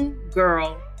young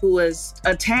girl who was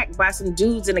attacked by some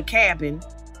dudes in a cabin.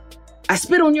 I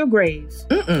Spit on Your Grave.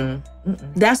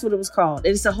 That's what it was called.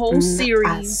 It's a whole series.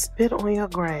 I Spit on Your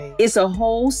Grave. It's a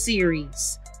whole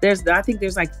series. I think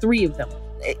there's like 3 of them.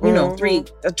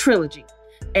 A trilogy.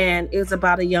 And it was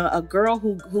about a girl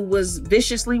who was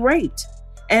viciously raped.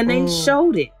 And they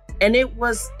showed it. And it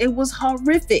was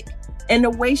horrific. And the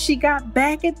way she got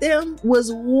back at them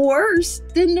was worse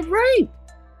than the rape.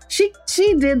 She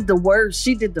did the worst.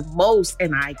 She did the most.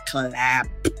 And I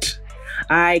clapped.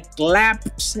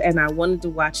 And I wanted to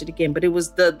watch it again. But it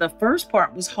was the first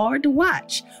part was hard to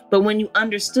watch. But when you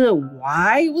understood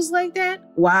why it was like that,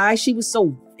 why she was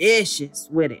so vicious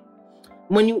with it,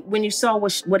 when you saw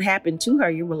what happened to her,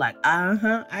 you were like,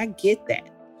 I get that.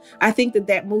 I think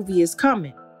that movie is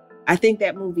coming. I think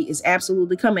that movie is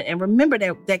absolutely coming. And remember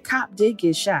that cop did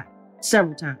get shot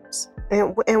several times.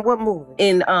 In what movie?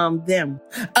 In Them.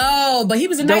 Oh, but he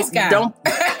was a nice guy.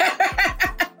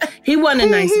 He wasn't a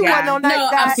nice guy. No,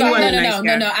 I'm sorry.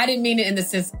 No. I didn't mean it in the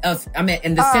sense of, I meant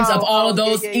in the sense of all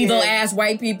those evil ass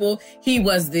white people. He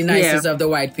was the nicest of the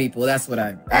white people. That's what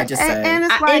I just said. And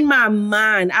it's like, in my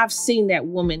mind, I've seen that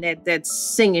woman, that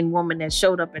singing woman that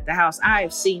showed up at the house. I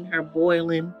have seen her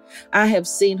boiling. I have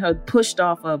seen her pushed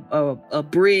off a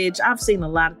bridge. I've seen a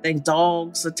lot of things,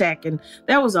 dogs attacking.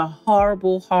 That was a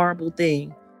horrible, horrible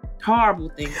thing.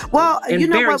 Horrible thing. Well, you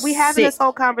know what? We having this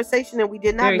whole conversation and we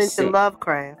did not mention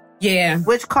Lovecraft. Yeah.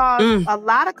 Which caused a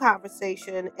lot of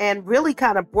conversation and really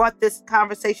kind of brought this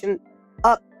conversation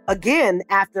up again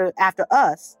after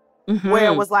Us,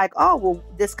 where it was like, oh, well,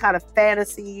 this kind of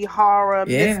fantasy, horror,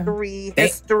 mystery,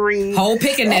 history. Whole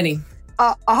pickaninny.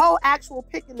 A whole actual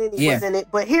pickaninny was in it.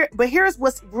 But here's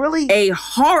what's really... A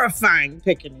horrifying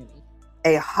pickaninny.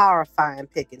 A horrifying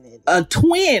pickaninny. A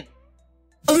twin.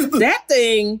 That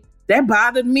thing... That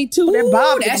bothered me too. That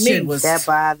bothered me. That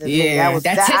bothered me.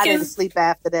 I didn't sleep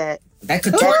after that.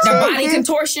 The body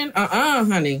contortion?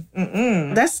 Honey.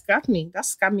 That's got me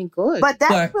good. But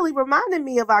that really reminded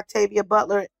me of Octavia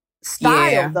Butler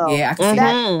style, though. Yeah, I can see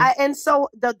that. And so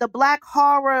the Black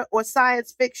horror or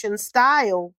science fiction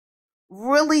style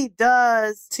really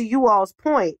does, to you all's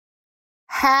point,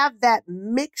 have that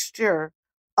mixture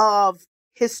of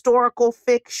historical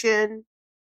fiction,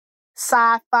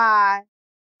 sci-fi,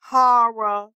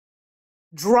 horror,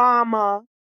 drama,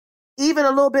 even a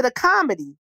little bit of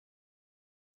comedy.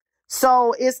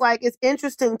 So it's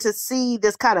interesting to see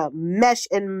this kind of mesh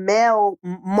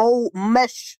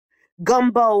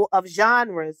gumbo of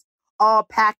genres all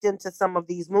packed into some of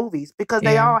these movies because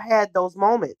they all had those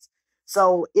moments.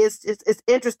 So it's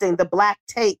interesting, the Black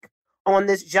take on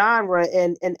this genre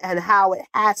and how it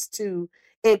has to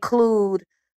include,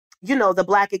 the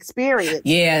Black experience.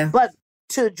 Yeah. But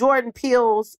to Jordan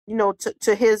Peele's,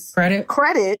 to his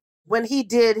credit, when he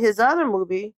did his other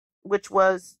movie, which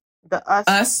was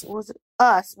Us. Was it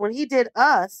Us? When he did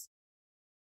Us,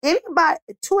 anybody,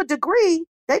 to a degree,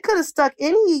 they could have stuck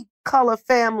any color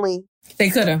family. They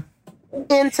could have.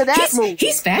 Into that movie.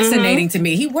 He's fascinating to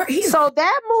me. So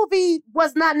that movie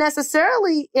was not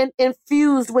necessarily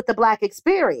infused with the Black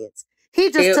experience.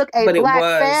 He just took a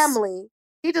Black family.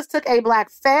 He just took a Black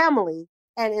family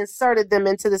and inserted them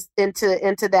into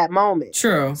that moment.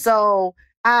 True. So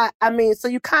I mean, so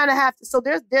you kind of have to. So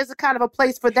there's a kind of a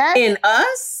place for that in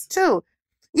Us too.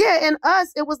 Yeah, in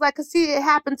Us, it was like, cause see, it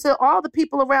happened to all the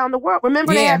people around the world.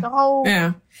 Remember, they had the whole.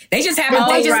 Yeah, they just happened.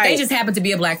 They just happened to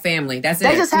be a Black family. That's it.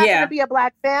 They just happened to be a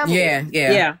Black family.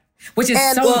 Yeah. Which is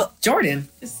Jordan.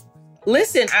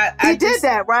 Listen, he did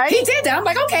that, right? He did that. I'm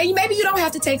like, okay, maybe you don't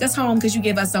have to take us home because you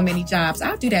give us so many jobs.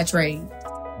 I'll do that trade.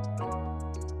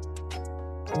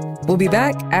 We'll be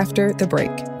back after the break.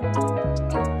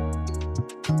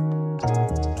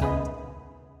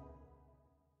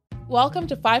 Welcome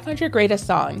to 500 Greatest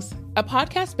Songs, a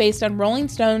podcast based on Rolling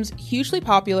Stone's hugely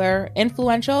popular,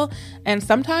 influential, and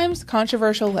sometimes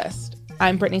controversial list.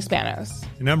 I'm Brittany Spanos.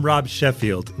 And I'm Rob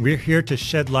Sheffield. We're here to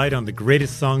shed light on the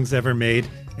greatest songs ever made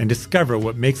and discover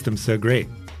what makes them so great.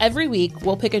 Every week,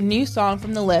 we'll pick a new song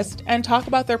from the list and talk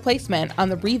about their placement on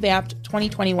the revamped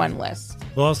 2021 list.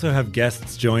 We'll also have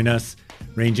guests join us,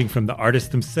 ranging from the artists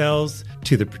themselves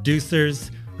to the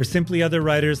producers, or simply other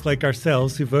writers like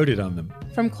ourselves who voted on them.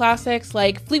 From classics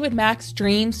like Fleetwood Mac's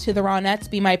Dreams to the Ronettes'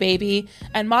 Be My Baby,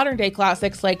 and modern-day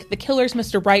classics like The Killer's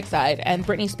Mr. Brightside and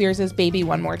Britney Spears' Baby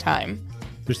One More Time.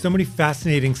 There's so many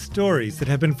fascinating stories that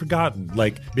have been forgotten,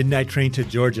 like Midnight Train to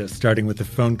Georgia starting with a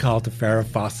phone call to Farrah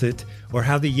Fawcett, or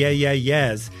how the Yeah Yeah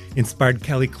Yeahs inspired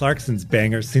Kelly Clarkson's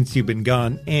banger Since You've Been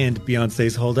Gone and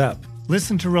Beyoncé's Hold Up.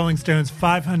 Listen to Rolling Stone's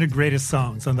 500 Greatest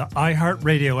Songs on the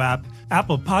iHeartRadio app,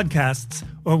 Apple Podcasts,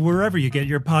 or wherever you get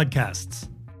your podcasts.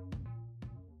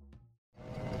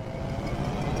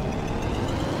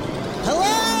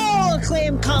 Hello,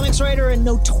 acclaimed comics writer and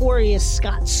notorious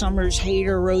Scott Summers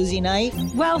hater, Rosie Knight.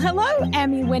 Well, hello,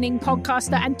 Emmy-winning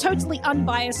podcaster and totally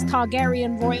unbiased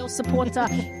Targaryen royal supporter,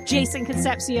 Jason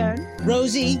Concepcion.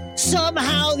 Rosie,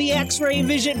 somehow the X-Ray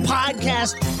Vision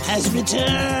podcast has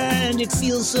returned. It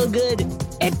feels so good.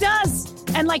 It does.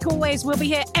 And like always, we'll be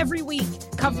here every week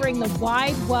covering the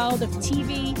wide world of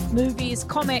TV, movies,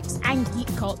 comics, and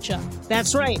geek culture.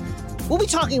 That's right. We'll be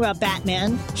talking about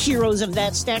Batman, heroes of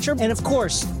that stature, and of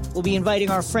course, we'll be inviting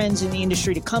our friends in the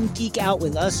industry to come geek out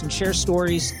with us and share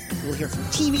stories. We'll hear from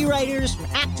TV writers, from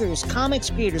actors, comics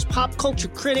creators, pop culture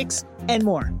critics, and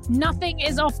more. Nothing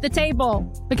is off the table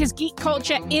because geek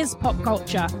culture is pop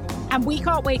culture, and we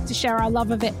can't wait to share our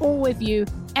love of it all with you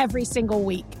every single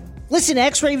week. Listen to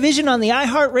X-Ray Vision on the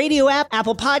iHeartRadio app,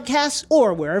 Apple Podcasts,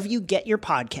 or wherever you get your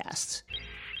podcasts.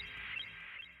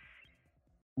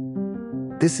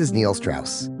 This is Neil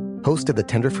Strauss, host of the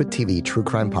Tenderfoot TV True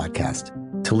Crime Podcast,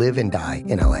 To Live and Die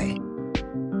in LA.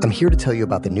 I'm here to tell you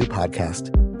about the new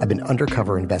podcast I've been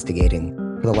undercover investigating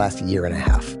for the last year and a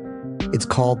half. It's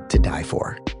called To Die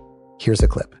For. Here's a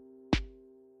clip.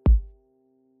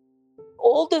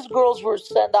 All these girls were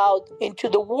sent out into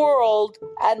the world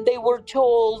and they were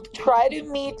told, try to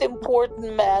meet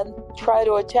important men, try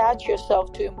to attach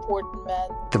yourself to important men.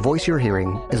 The voice you're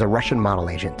hearing is a Russian model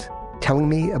agent telling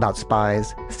me about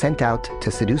spies sent out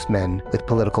to seduce men with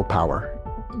political power.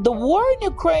 The war in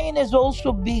Ukraine is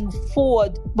also being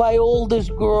fought by all these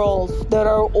girls that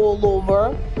are all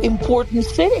over important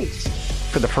cities.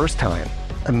 For the first time,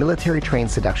 a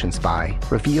military-trained seduction spy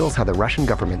reveals how the Russian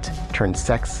government turned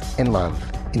sex and love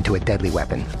into a deadly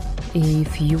weapon.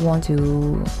 If you want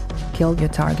to kill your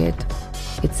target,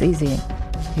 it's easy.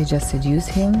 You just seduce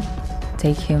him,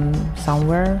 take him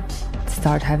somewhere,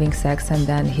 start having sex, and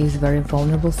then he's very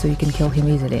vulnerable, so you can kill him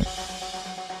easily.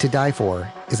 To Die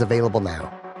For is available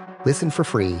now. Listen for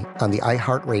free on the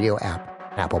iHeartRadio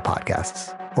app, Apple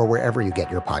Podcasts, or wherever you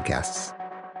get your podcasts.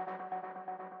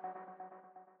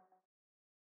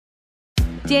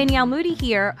 Danielle Moody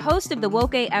here, host of the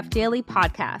Woke AF Daily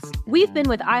podcast. We've been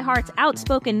with iHeart's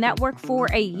Outspoken Network for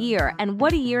a year, and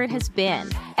what a year it has been.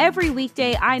 Every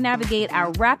weekday, I navigate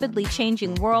our rapidly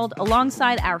changing world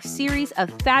alongside our series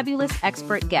of fabulous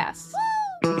expert guests.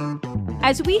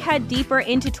 As we head deeper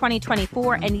into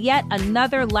 2024 and yet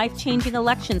another life-changing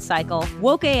election cycle,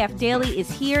 Woke AF Daily is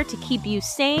here to keep you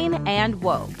sane and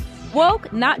woke.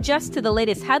 Woke not just to the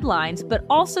latest headlines, but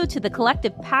also to the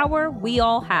collective power we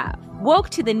all have. Woke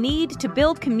to the need to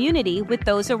build community with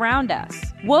those around us.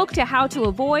 Woke to how to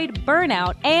avoid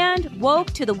burnout, and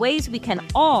woke to the ways we can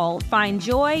all find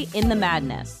joy in the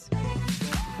madness.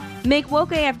 Make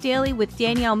Woke AF Daily with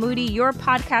Danielle Moody your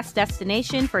podcast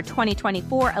destination for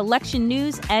 2024 election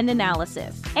news and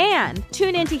analysis. And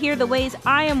tune in to hear the ways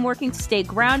I am working to stay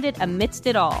grounded amidst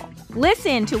it all.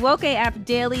 Listen to Woke AF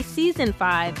Daily Season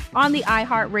 5 on the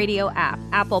iHeartRadio app,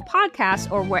 Apple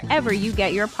Podcasts, or wherever you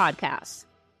get your podcasts.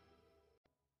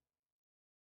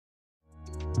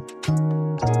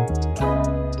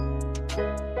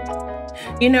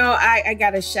 You know, I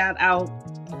got to shout out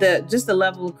the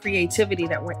level of creativity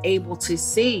that we're able to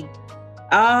see.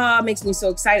 Makes me so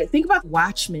excited. Think about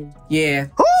Watchmen. Yeah.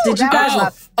 Did you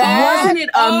guys wasn't it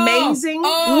amazing?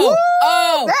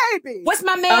 Baby. What's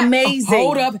my man? Amazing.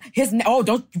 Hold up.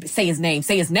 Don't say his name.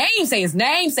 Say his name. Say his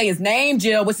name. Say his name,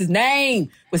 Jill. What's his name?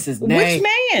 What's his name? Which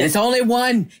man? It's only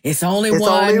one. It's only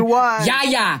one.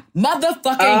 Yahya.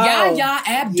 Motherfucking Yahya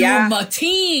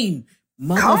Abdul-Mateen.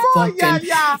 Come on,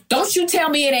 Yahya. Don't you tell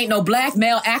me it ain't no black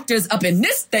male actors up in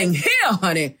this thing here,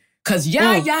 honey. Because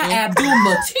Yahya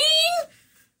Abdul-Mateen.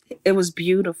 It was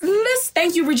beautiful.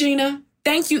 Thank you, Regina.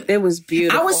 Thank you. It was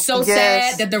beautiful. I was so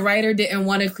sad that the writer didn't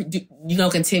want to,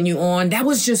 continue on. That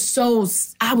was just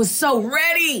I was so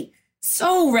ready.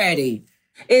 So ready.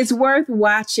 It's worth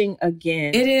watching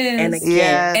again. It is. And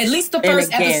again. At least the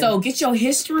first episode. Get your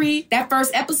history. That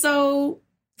first episode.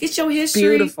 Get your history.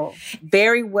 Beautiful.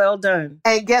 Very well done.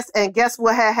 And guess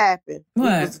what had happened?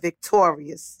 What? He was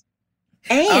victorious.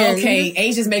 And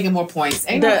Asia's making more points.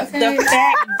 The fact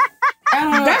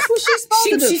that's what she's supposed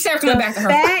to do. She's circling back to her.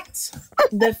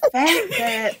 The fact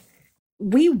that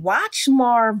we watch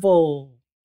Marvel.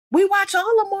 We watch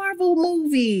all the Marvel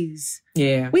movies.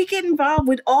 Yeah. We get involved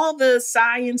with all the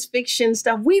science fiction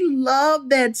stuff. We love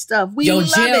that stuff. We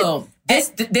love Jill,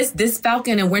 it. This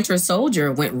Falcon and Winter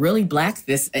Soldier went really black.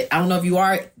 I don't know if you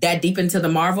are that deep into the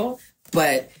Marvel,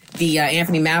 but the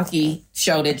Anthony Mackie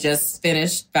show that just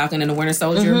finished, Falcon and the Winter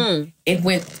Soldier,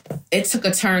 it took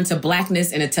a turn to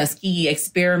blackness in a Tuskegee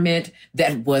experiment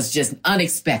that was just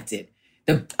unexpected.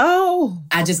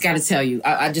 I just got to tell you,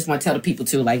 I just want to tell the people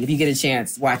too, like, if you get a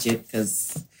chance, watch it,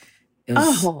 because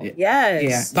yes.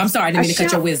 Yeah. But I'm sorry, I didn't mean to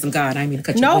cut your wisdom, God. I didn't mean to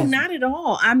cut your wisdom. No, not at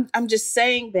all. I'm just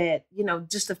saying that,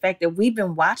 just the fact that we've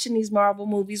been watching these Marvel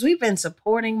movies, we've been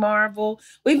supporting Marvel,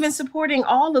 we've been supporting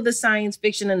all of the science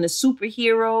fiction and the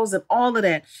superheroes and all of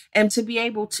that. And to be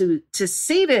able to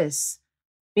see this,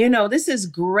 this is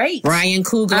great. Ryan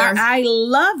Coogler. I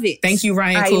love it. Thank you,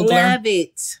 Ryan Coogler. I love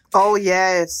it. Oh,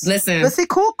 yes. Listen.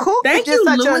 Cool. Thank you,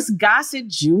 Louis Gossett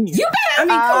Jr. You better. Come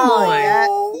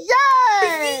on.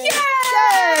 Yay! Yay!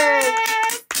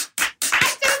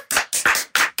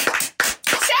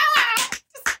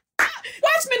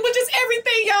 Watchmen was just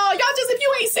everything, y'all. Y'all just, if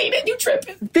you ain't seen it, you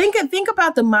tripping. Think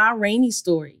about the Ma Rainey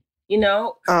story.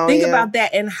 Think about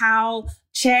that and how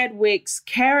Chadwick's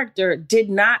character did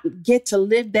not get to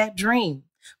live that dream.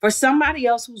 For somebody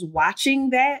else who's watching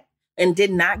that and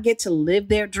did not get to live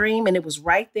their dream, and it was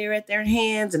right there at their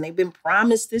hands, and they've been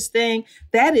promised this thing,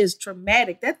 that is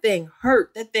traumatic. That thing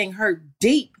hurt. That thing hurt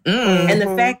deep. Mm-hmm. And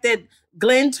the fact that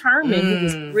Glenn Turman, who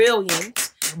was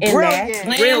brilliant in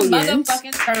that, brilliant.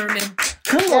 Motherfucking Turman.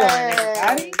 Come on,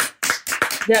 everybody.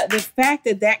 The fact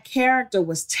that character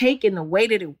was taken the way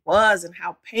that it was and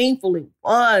how painful it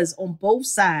was on both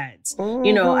sides,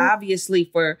 obviously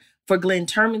for Glenn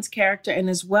Turman's character and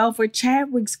as well for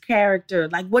Chadwick's character.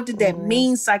 Like, what did that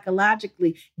mean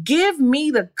psychologically? Give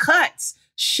me the cuts.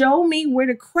 Show me where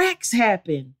the cracks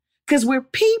happen. Because we're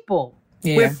people.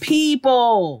 Yeah. We're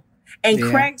people. And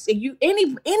cracks,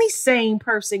 any sane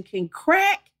person can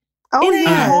crack. It ain't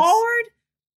hard.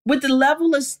 With the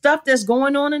level of stuff that's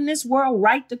going on in this world,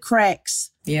 right the cracks.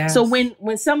 Yeah. So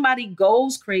when somebody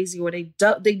goes crazy or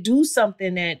they do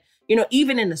something that,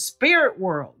 even in the spirit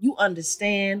world, you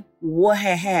understand what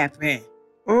had happened.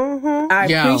 Mm-hmm. I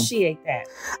appreciate that.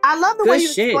 I love the way you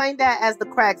explained that as the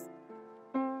cracks.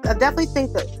 I definitely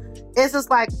think that it's just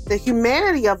like the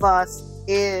humanity of us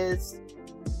is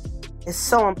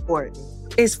so important.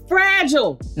 It's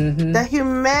fragile. Mm-hmm. The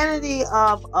humanity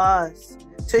of us.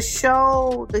 To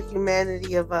show the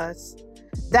humanity of us,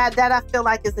 that I feel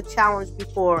like is the challenge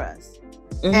before us,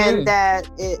 and that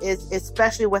it is,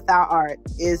 especially with our art,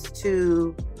 is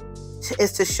to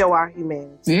show our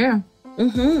humanity,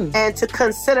 and to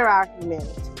consider our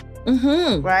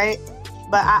humanity, right?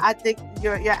 But I think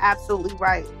you're absolutely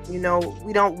right. We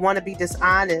don't want to be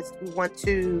dishonest. We want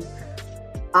to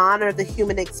honor the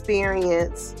human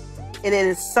experience and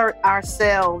insert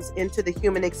ourselves into the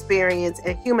human experience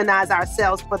and humanize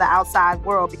ourselves for the outside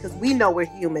world, because we know we're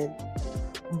human,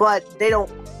 but they don't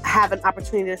have an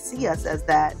opportunity to see us as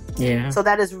that. Yeah. So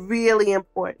that is really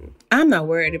important. I'm not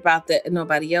worried about that.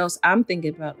 Nobody else. I'm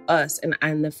thinking about us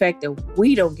and the fact that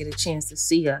we don't get a chance to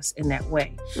see us in that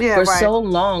way. Yeah, for so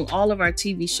long, all of our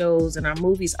TV shows and our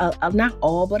movies, not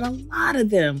all, but a lot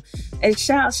of them. And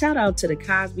shout out to the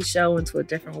Cosby Show, Into a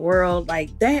Different World.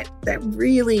 Like that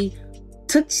really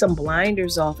took some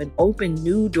blinders off and opened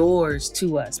new doors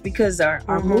to us, because our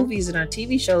movies and our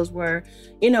TV shows were,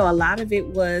 a lot of it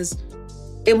was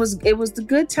the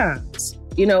good times.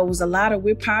 It was a lot of,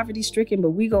 we're poverty stricken, but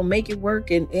we gonna make it work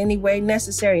in any way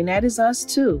necessary. And that is us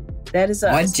too. That is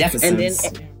us. Or Jeffersons.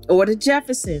 Or the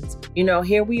Jeffersons.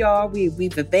 Here we are.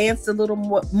 We've advanced a little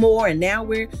more, and now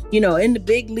we're, in the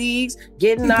big leagues,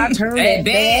 getting our turn at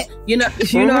bat. You know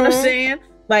what I'm saying?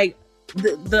 Like,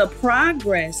 the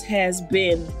progress has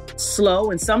been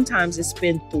slow, and sometimes it's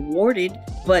been thwarted,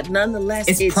 but nonetheless,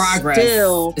 it's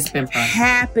still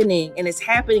happening, and it's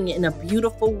happening in a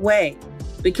beautiful way.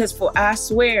 Because I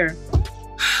swear,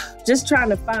 just trying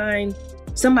to find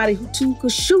somebody who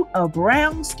could shoot a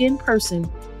brown-skinned person.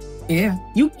 Yeah.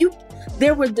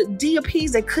 There were the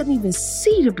DOPs that couldn't even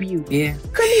see the beauty. Yeah.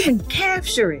 Couldn't even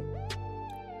capture it.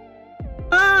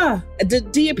 The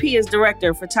DOP is director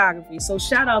of photography. So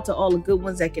shout out to all the good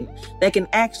ones that can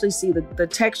actually see the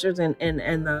textures and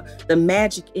the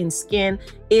magic in skin.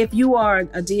 If you are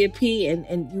a DOP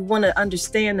and you want to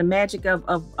understand the magic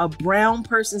of a brown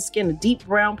person's skin, a deep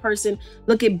brown person,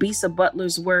 look at Bisa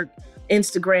Butler's work.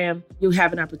 Instagram, you'll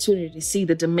have an opportunity to see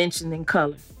the dimension and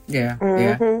color. Yeah.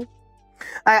 Mm-hmm.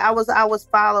 I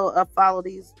follow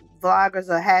these vloggers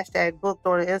or hashtag booked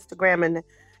on Instagram, and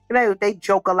they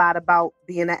joke a lot about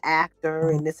being an actor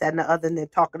and this, that, and the other, and they're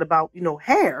talking about,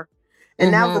 hair.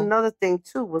 And that was another thing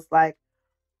too, was like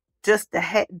just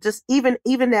even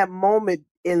that moment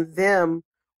in them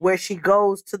where she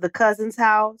goes to the cousin's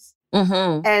house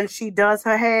and she does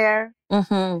her hair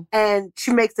and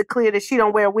she makes it clear that she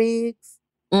don't wear wigs.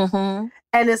 And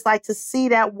it's like to see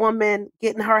that woman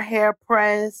getting her hair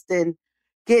pressed and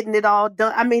getting it all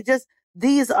done. I mean, just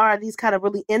these kind of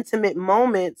really intimate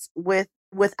moments with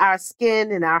our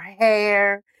skin and our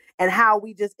hair and how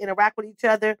we just interact with each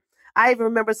other. I even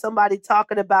remember somebody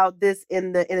talking about this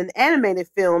in an animated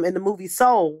film in the movie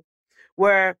Soul,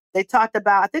 where they talked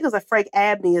about, I think it was Frank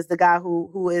Abney is the guy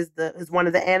who is one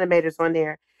of the animators on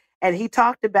there. And he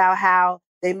talked about how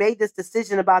they made this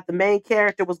decision about the main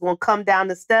character was going to come down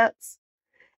the steps.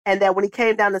 And that when he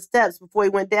came down the steps, before he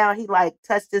went down, he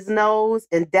touched his nose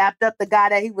and dapped up the guy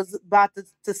that he was about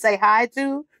to say hi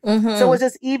to. So it's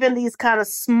just even these kind of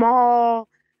small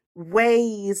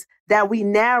ways that we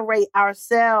narrate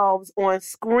ourselves on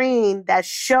screen that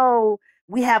show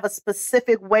we have a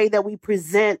specific way that we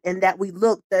present and that we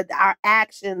look, that our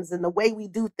actions and the way we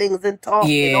do things and talk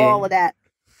and all of that.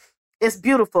 It's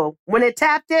beautiful. When it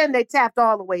tapped in, they tapped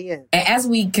all the way in. And as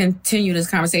we continue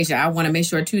this conversation, I want to make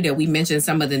sure, too, that we mention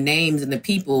some of the names and the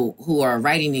people who are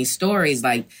writing these stories,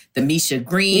 like the Misha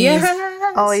Greens. Yes.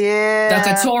 Oh, yeah. The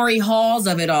Katori Halls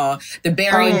of it all. The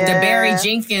Barry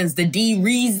Jenkins, the Dee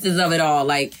Reeses of it all.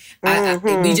 Like,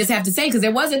 we just have to say, because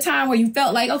there was a time where you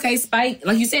felt like, okay, Spike,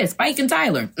 like you said, Spike and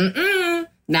Tyler.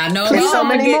 Not no more. So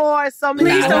many more.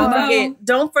 Please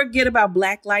don't forget about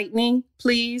Black Lightning,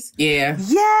 please. Yeah.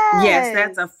 Yes,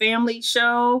 that's a family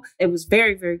show. It was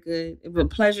very, very good. It was a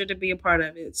pleasure to be a part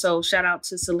of it. So shout out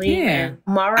to Celine and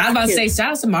Mara. I was about to say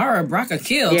shout out to Mara Brocka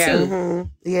Kill too.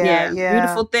 Yeah.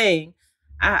 Beautiful thing.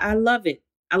 I love it.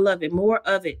 I love it. More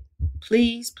of it.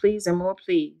 Please, and more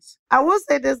please. I will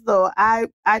say this though. I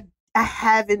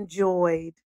have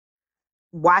enjoyed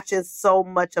watching so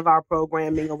much of our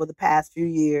programming over the past few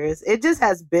years. It just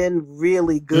has been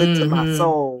really good to my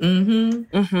soul. And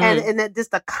it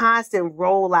just a constant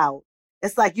rollout.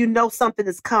 It's like, something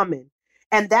is coming.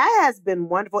 And that has been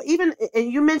wonderful. Even,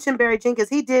 and you mentioned Barry Jenkins,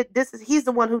 he's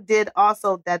the one who did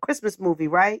also that Christmas movie,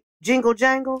 right? Jingle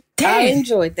Jangle. I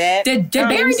enjoyed that. Did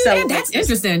Barry do that? That's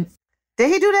interesting.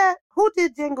 Did he do that? Who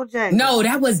did Jingle Jangle? No,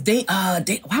 that was why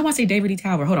do I say David E.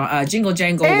 Talbot? Hold on. Jingle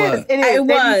Jangle was.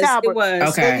 It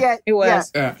was. Okay. It was.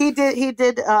 Yeah. He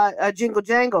did Jingle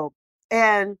Jangle.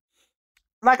 And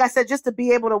like I said, just to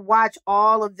be able to watch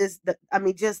all of this,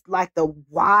 just like the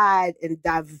wide and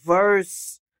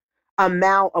diverse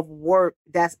amount of work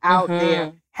that's out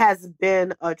there has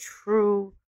been a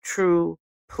true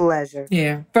pleasure.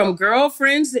 Yeah. From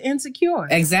Girlfriends to Insecure.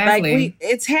 Exactly. Like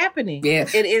it's happening. Yeah.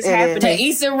 It is happening. To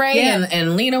Issa Rae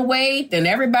and Lena Waithe and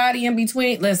everybody in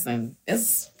between. Listen,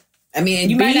 and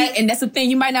you might not, and that's the thing,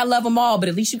 you might not love them all, but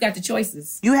at least you got the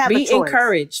choices. You have Be a choice.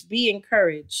 encouraged. Be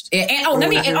encouraged.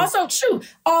 And also true,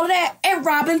 all that, and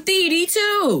Robin Thede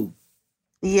too.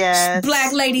 Yes.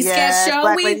 Black Lady Sketch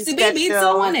Show. We be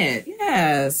doing it.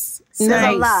 Yes. There's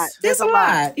a lot. There's a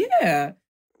lot. Yeah.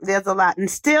 There's a lot. And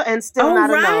still not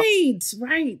enough.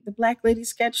 Right. The Black Lady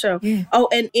Sketch Show. Yeah. Oh,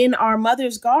 and In Our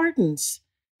Mother's Gardens.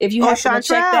 If you have to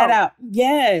check that out.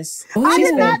 Yes. I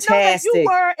did not know that you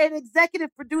were an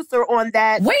executive producer on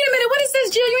that. Wait a minute. What is this,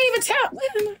 Jill? You ain't even tell. Wait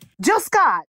a minute. Jill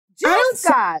Scott.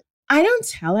 I don't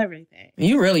tell everything.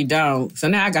 You really don't. So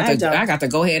now I got to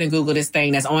go ahead and Google this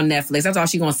thing that's on Netflix. That's all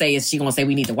she's going to say is she's going to say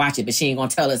we need to watch it, but she ain't going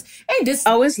to tell us. Hey, this.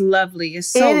 Oh, it's lovely. It's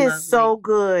so lovely. It is so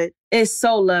good. It's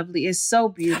so lovely. It's so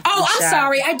beautiful. Oh, I'm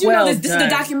sorry. I do know this. This is the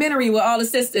documentary with all the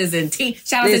sisters and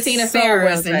shout out to Tina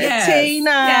Ferris. Tina.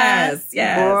 Yes.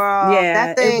 Girl,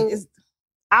 that thing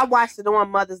I watched it on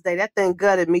Mother's Day. That thing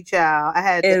gutted me, child. I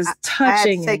had to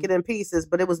take it in pieces,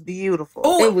 but it was beautiful.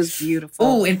 Ooh, it was beautiful.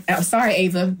 Oh, and I'm sorry,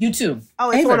 Ava. You too.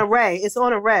 Oh, it's on Array. It's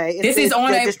on Array. It's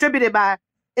distributed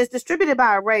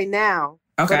by Array now.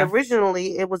 Okay. But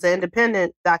originally, it was an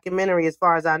independent documentary, as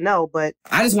far as I know. But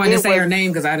I just wanted to say her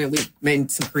name because we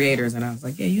made some creators, and I was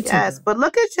like, yeah, you too. Yes, but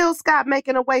look at Jill Scott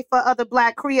making a way for other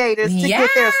Black creators to get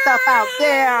their stuff out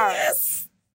there. Yes.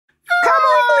 Come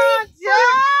on, Jill.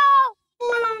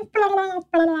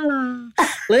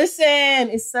 Listen,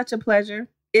 it's such a pleasure.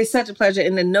 It's such a pleasure.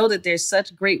 And to know that there's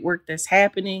such great work that's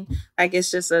happening, like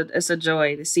it's a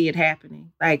joy to see it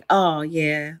happening. Like, oh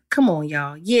yeah, come on,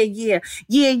 y'all. Yeah,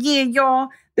 y'all.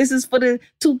 This is for the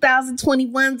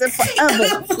 2021s and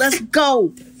forever. Let's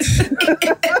go.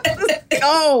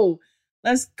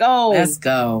 Let's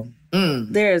go.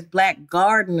 There's Black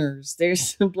gardeners.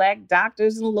 There's Black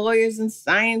doctors and lawyers and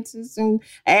scientists and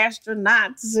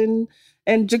astronauts and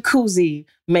jacuzzi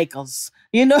makers.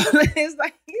 You know, it's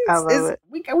like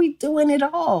we doing it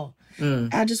all.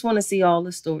 I just want to see all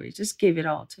the stories. Just give it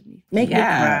all to me. Make me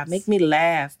cry. Make me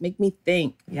laugh. Make me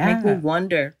think. Make me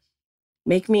wonder.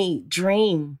 Make me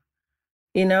dream.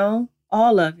 You know,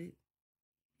 all of it.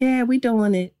 Yeah, we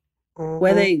doing it.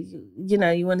 Whether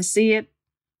you want to see it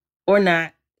or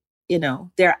not. You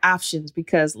know, there are options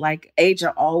because, like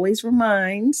Aja always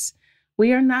reminds,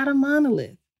 we are not a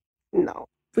monolith. No.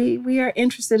 We are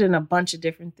interested in a bunch of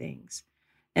different things.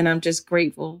 And I'm just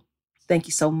grateful. Thank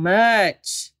you so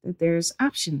much that there's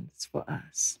options for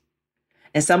us.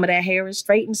 And some of that hair is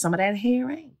straight and some of that hair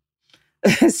ain't.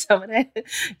 some of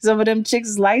them chicks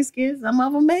is light skinned, some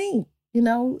of them ain't. You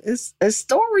know, it's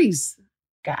stories.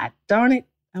 God darn it.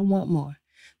 I want more.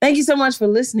 Thank you so much for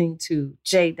listening to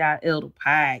J.Ill, the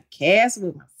podcast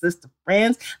with my sister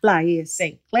friends, Laia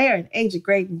St. Clair and Aja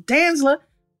Graydon Dantzler.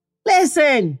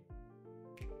 Listen,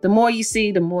 the more you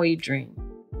see, the more you dream.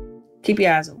 Keep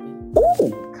your eyes open.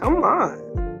 Ooh, come on.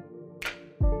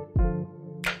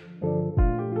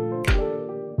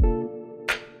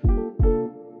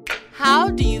 How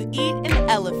do you eat an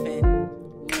elephant?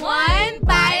 One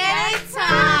bite at a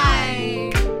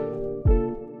time.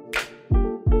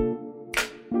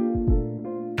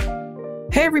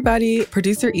 Hey everybody,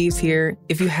 Producer Eves here.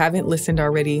 If you haven't listened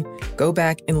already, go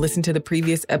back and listen to the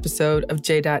previous episode of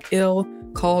J.Ill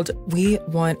called We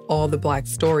Want All the Black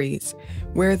Stories,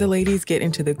 where the ladies get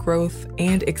into the growth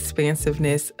and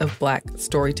expansiveness of Black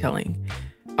storytelling.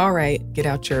 All right, get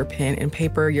out your pen and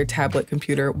paper, your tablet,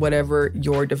 computer, whatever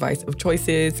your device of choice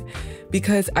is,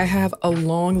 because I have a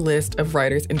long list of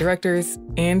writers and directors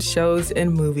and shows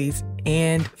and movies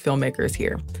and filmmakers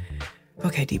here.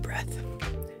 Okay, deep breath.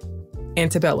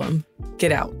 Antebellum,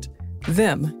 Get Out.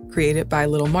 Them, created by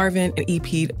Little Marvin and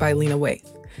EP'd by Lena Waithe.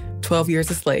 12 Years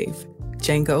a Slave.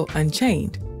 Django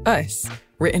Unchained. Us,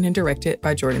 written and directed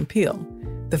by Jordan Peele.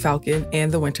 The Falcon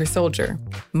and the Winter Soldier.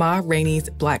 Ma Rainey's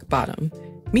Black Bottom.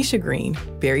 Misha Green,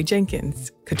 Barry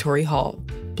Jenkins, Katori Hall.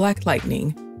 Black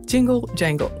Lightning. Jingle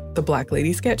Jangle, The Black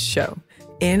Lady Sketch Show.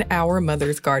 In Our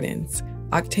Mother's Gardens.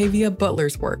 Octavia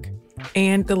Butler's work.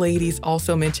 And the ladies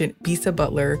also mentioned Bisa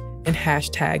Butler and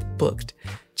 #booked.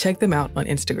 Check them out on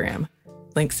Instagram.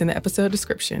 Links in the episode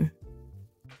description.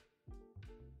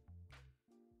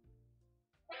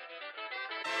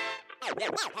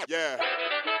 Yeah.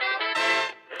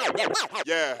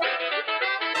 Yeah.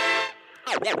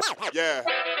 Yeah.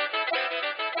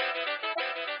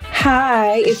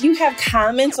 Hi, if you have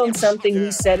comments on something we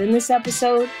said in this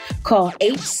episode, call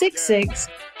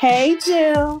 866-HEY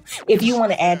Jill. If you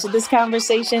want to add to this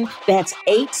conversation, that's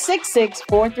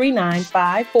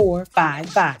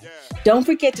 866-439-5455. Don't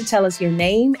forget to tell us your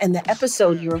name and the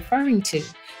episode you're referring to.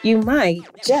 You might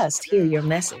just hear your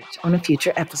message on a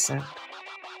future episode.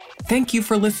 Thank you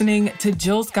for listening to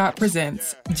Jill Scott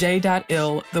Presents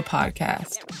J.Ill, the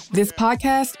podcast. This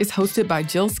podcast is hosted by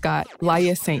Jill Scott,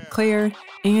 Laia St. Clair,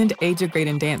 and Aja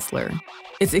Graydon Dantzler.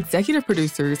 Its executive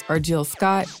producers are Jill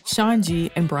Scott, Sean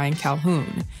G., and Brian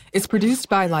Calhoun. It's produced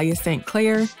by Laia St.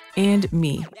 Clair and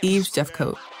me, Eves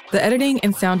Jeffcoat. The editing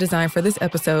and sound design for this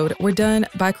episode were done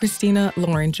by Christina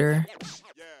Loringer.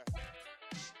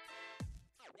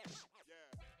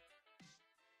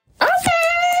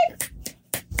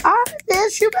 All right,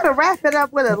 bitch, you better wrap it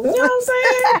up with a, you know what I'm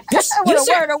saying? with a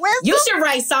word of wisdom. You should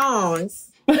write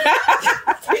songs.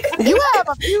 You have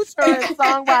a future in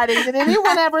songwriting. Did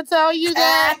anyone ever tell you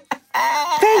that?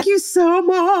 Thank you so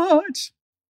much.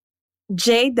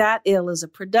 J.Ill is a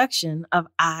production of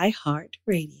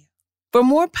iHeartRadio. For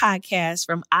more podcasts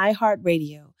from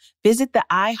iHeartRadio, visit the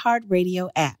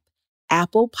iHeartRadio app,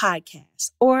 Apple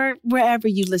Podcasts, or wherever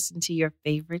you listen to your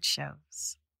favorite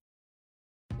shows.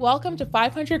 Welcome to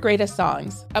 500 Greatest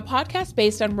Songs, a podcast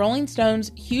based on Rolling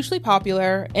Stone's hugely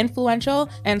popular, influential,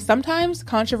 and sometimes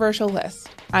controversial list.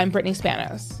 I'm Brittany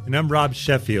Spanos. And I'm Rob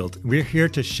Sheffield. We're here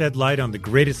to shed light on the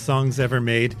greatest songs ever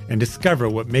made and discover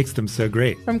what makes them so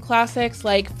great. From classics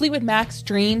like Fleetwood Mac's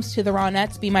Dreams to the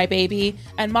Ronettes' Be My Baby,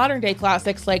 and modern-day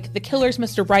classics like The Killer's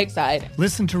Mr. Brightside.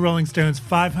 Listen to Rolling Stone's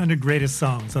 500 Greatest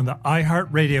Songs on the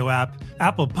iHeartRadio app,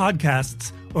 Apple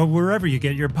Podcasts, or wherever you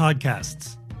get your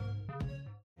podcasts.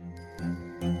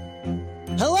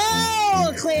 Hello,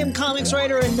 acclaimed comics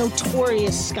writer and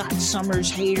notorious Scott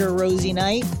Summers hater, Rosie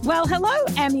Knight. Well, hello,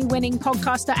 Emmy-winning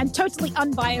podcaster and totally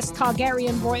unbiased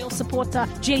Targaryen royal supporter,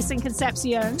 Jason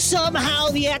Concepcion. Somehow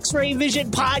the X-Ray Vision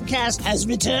podcast has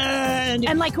returned.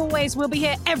 And like always, we'll be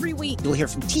here every week. You'll hear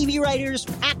from TV writers,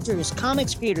 actors,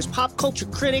 comics creators, pop culture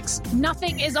critics.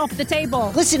 Nothing is off the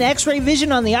table. Listen to X-Ray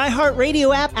Vision on the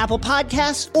iHeartRadio app, Apple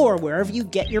Podcasts, or wherever you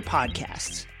get your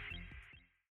podcasts.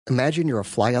 Imagine you're a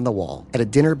fly on the wall at a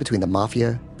dinner between the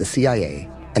mafia, the CIA,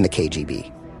 and the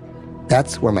KGB.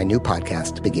 That's where my new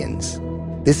podcast begins.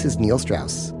 This is Neil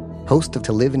Strauss, host of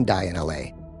To Live and Die in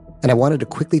LA, and I wanted to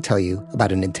quickly tell you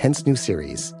about an intense new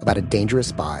series about a dangerous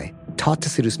spy taught to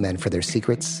seduce men for their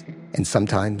secrets and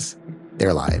sometimes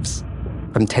their lives.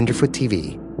 From Tenderfoot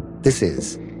TV, this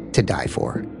is To Die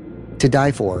For. To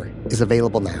Die For is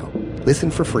available now. Listen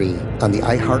for free on the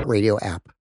iHeartRadio app,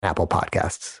 Apple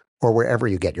Podcasts, or wherever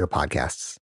you get your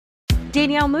podcasts.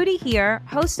 Danielle Moody here,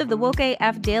 host of the Woke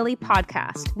AF Daily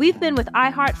podcast. We've been with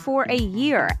iHeart for a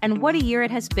year, and what a year it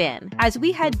has been. As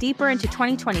we head deeper into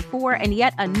 2024 and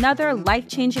yet another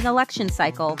life-changing election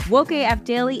cycle, Woke AF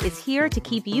Daily is here to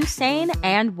keep you sane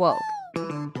and woke.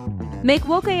 Make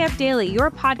Woke AF Daily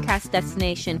your podcast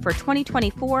destination for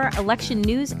 2024 election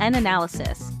news and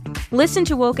analysis. Listen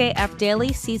to Woke AF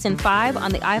Daily Season 5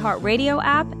 on the iHeartRadio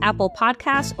app, Apple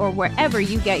Podcasts, or wherever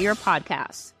you get your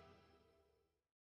podcasts.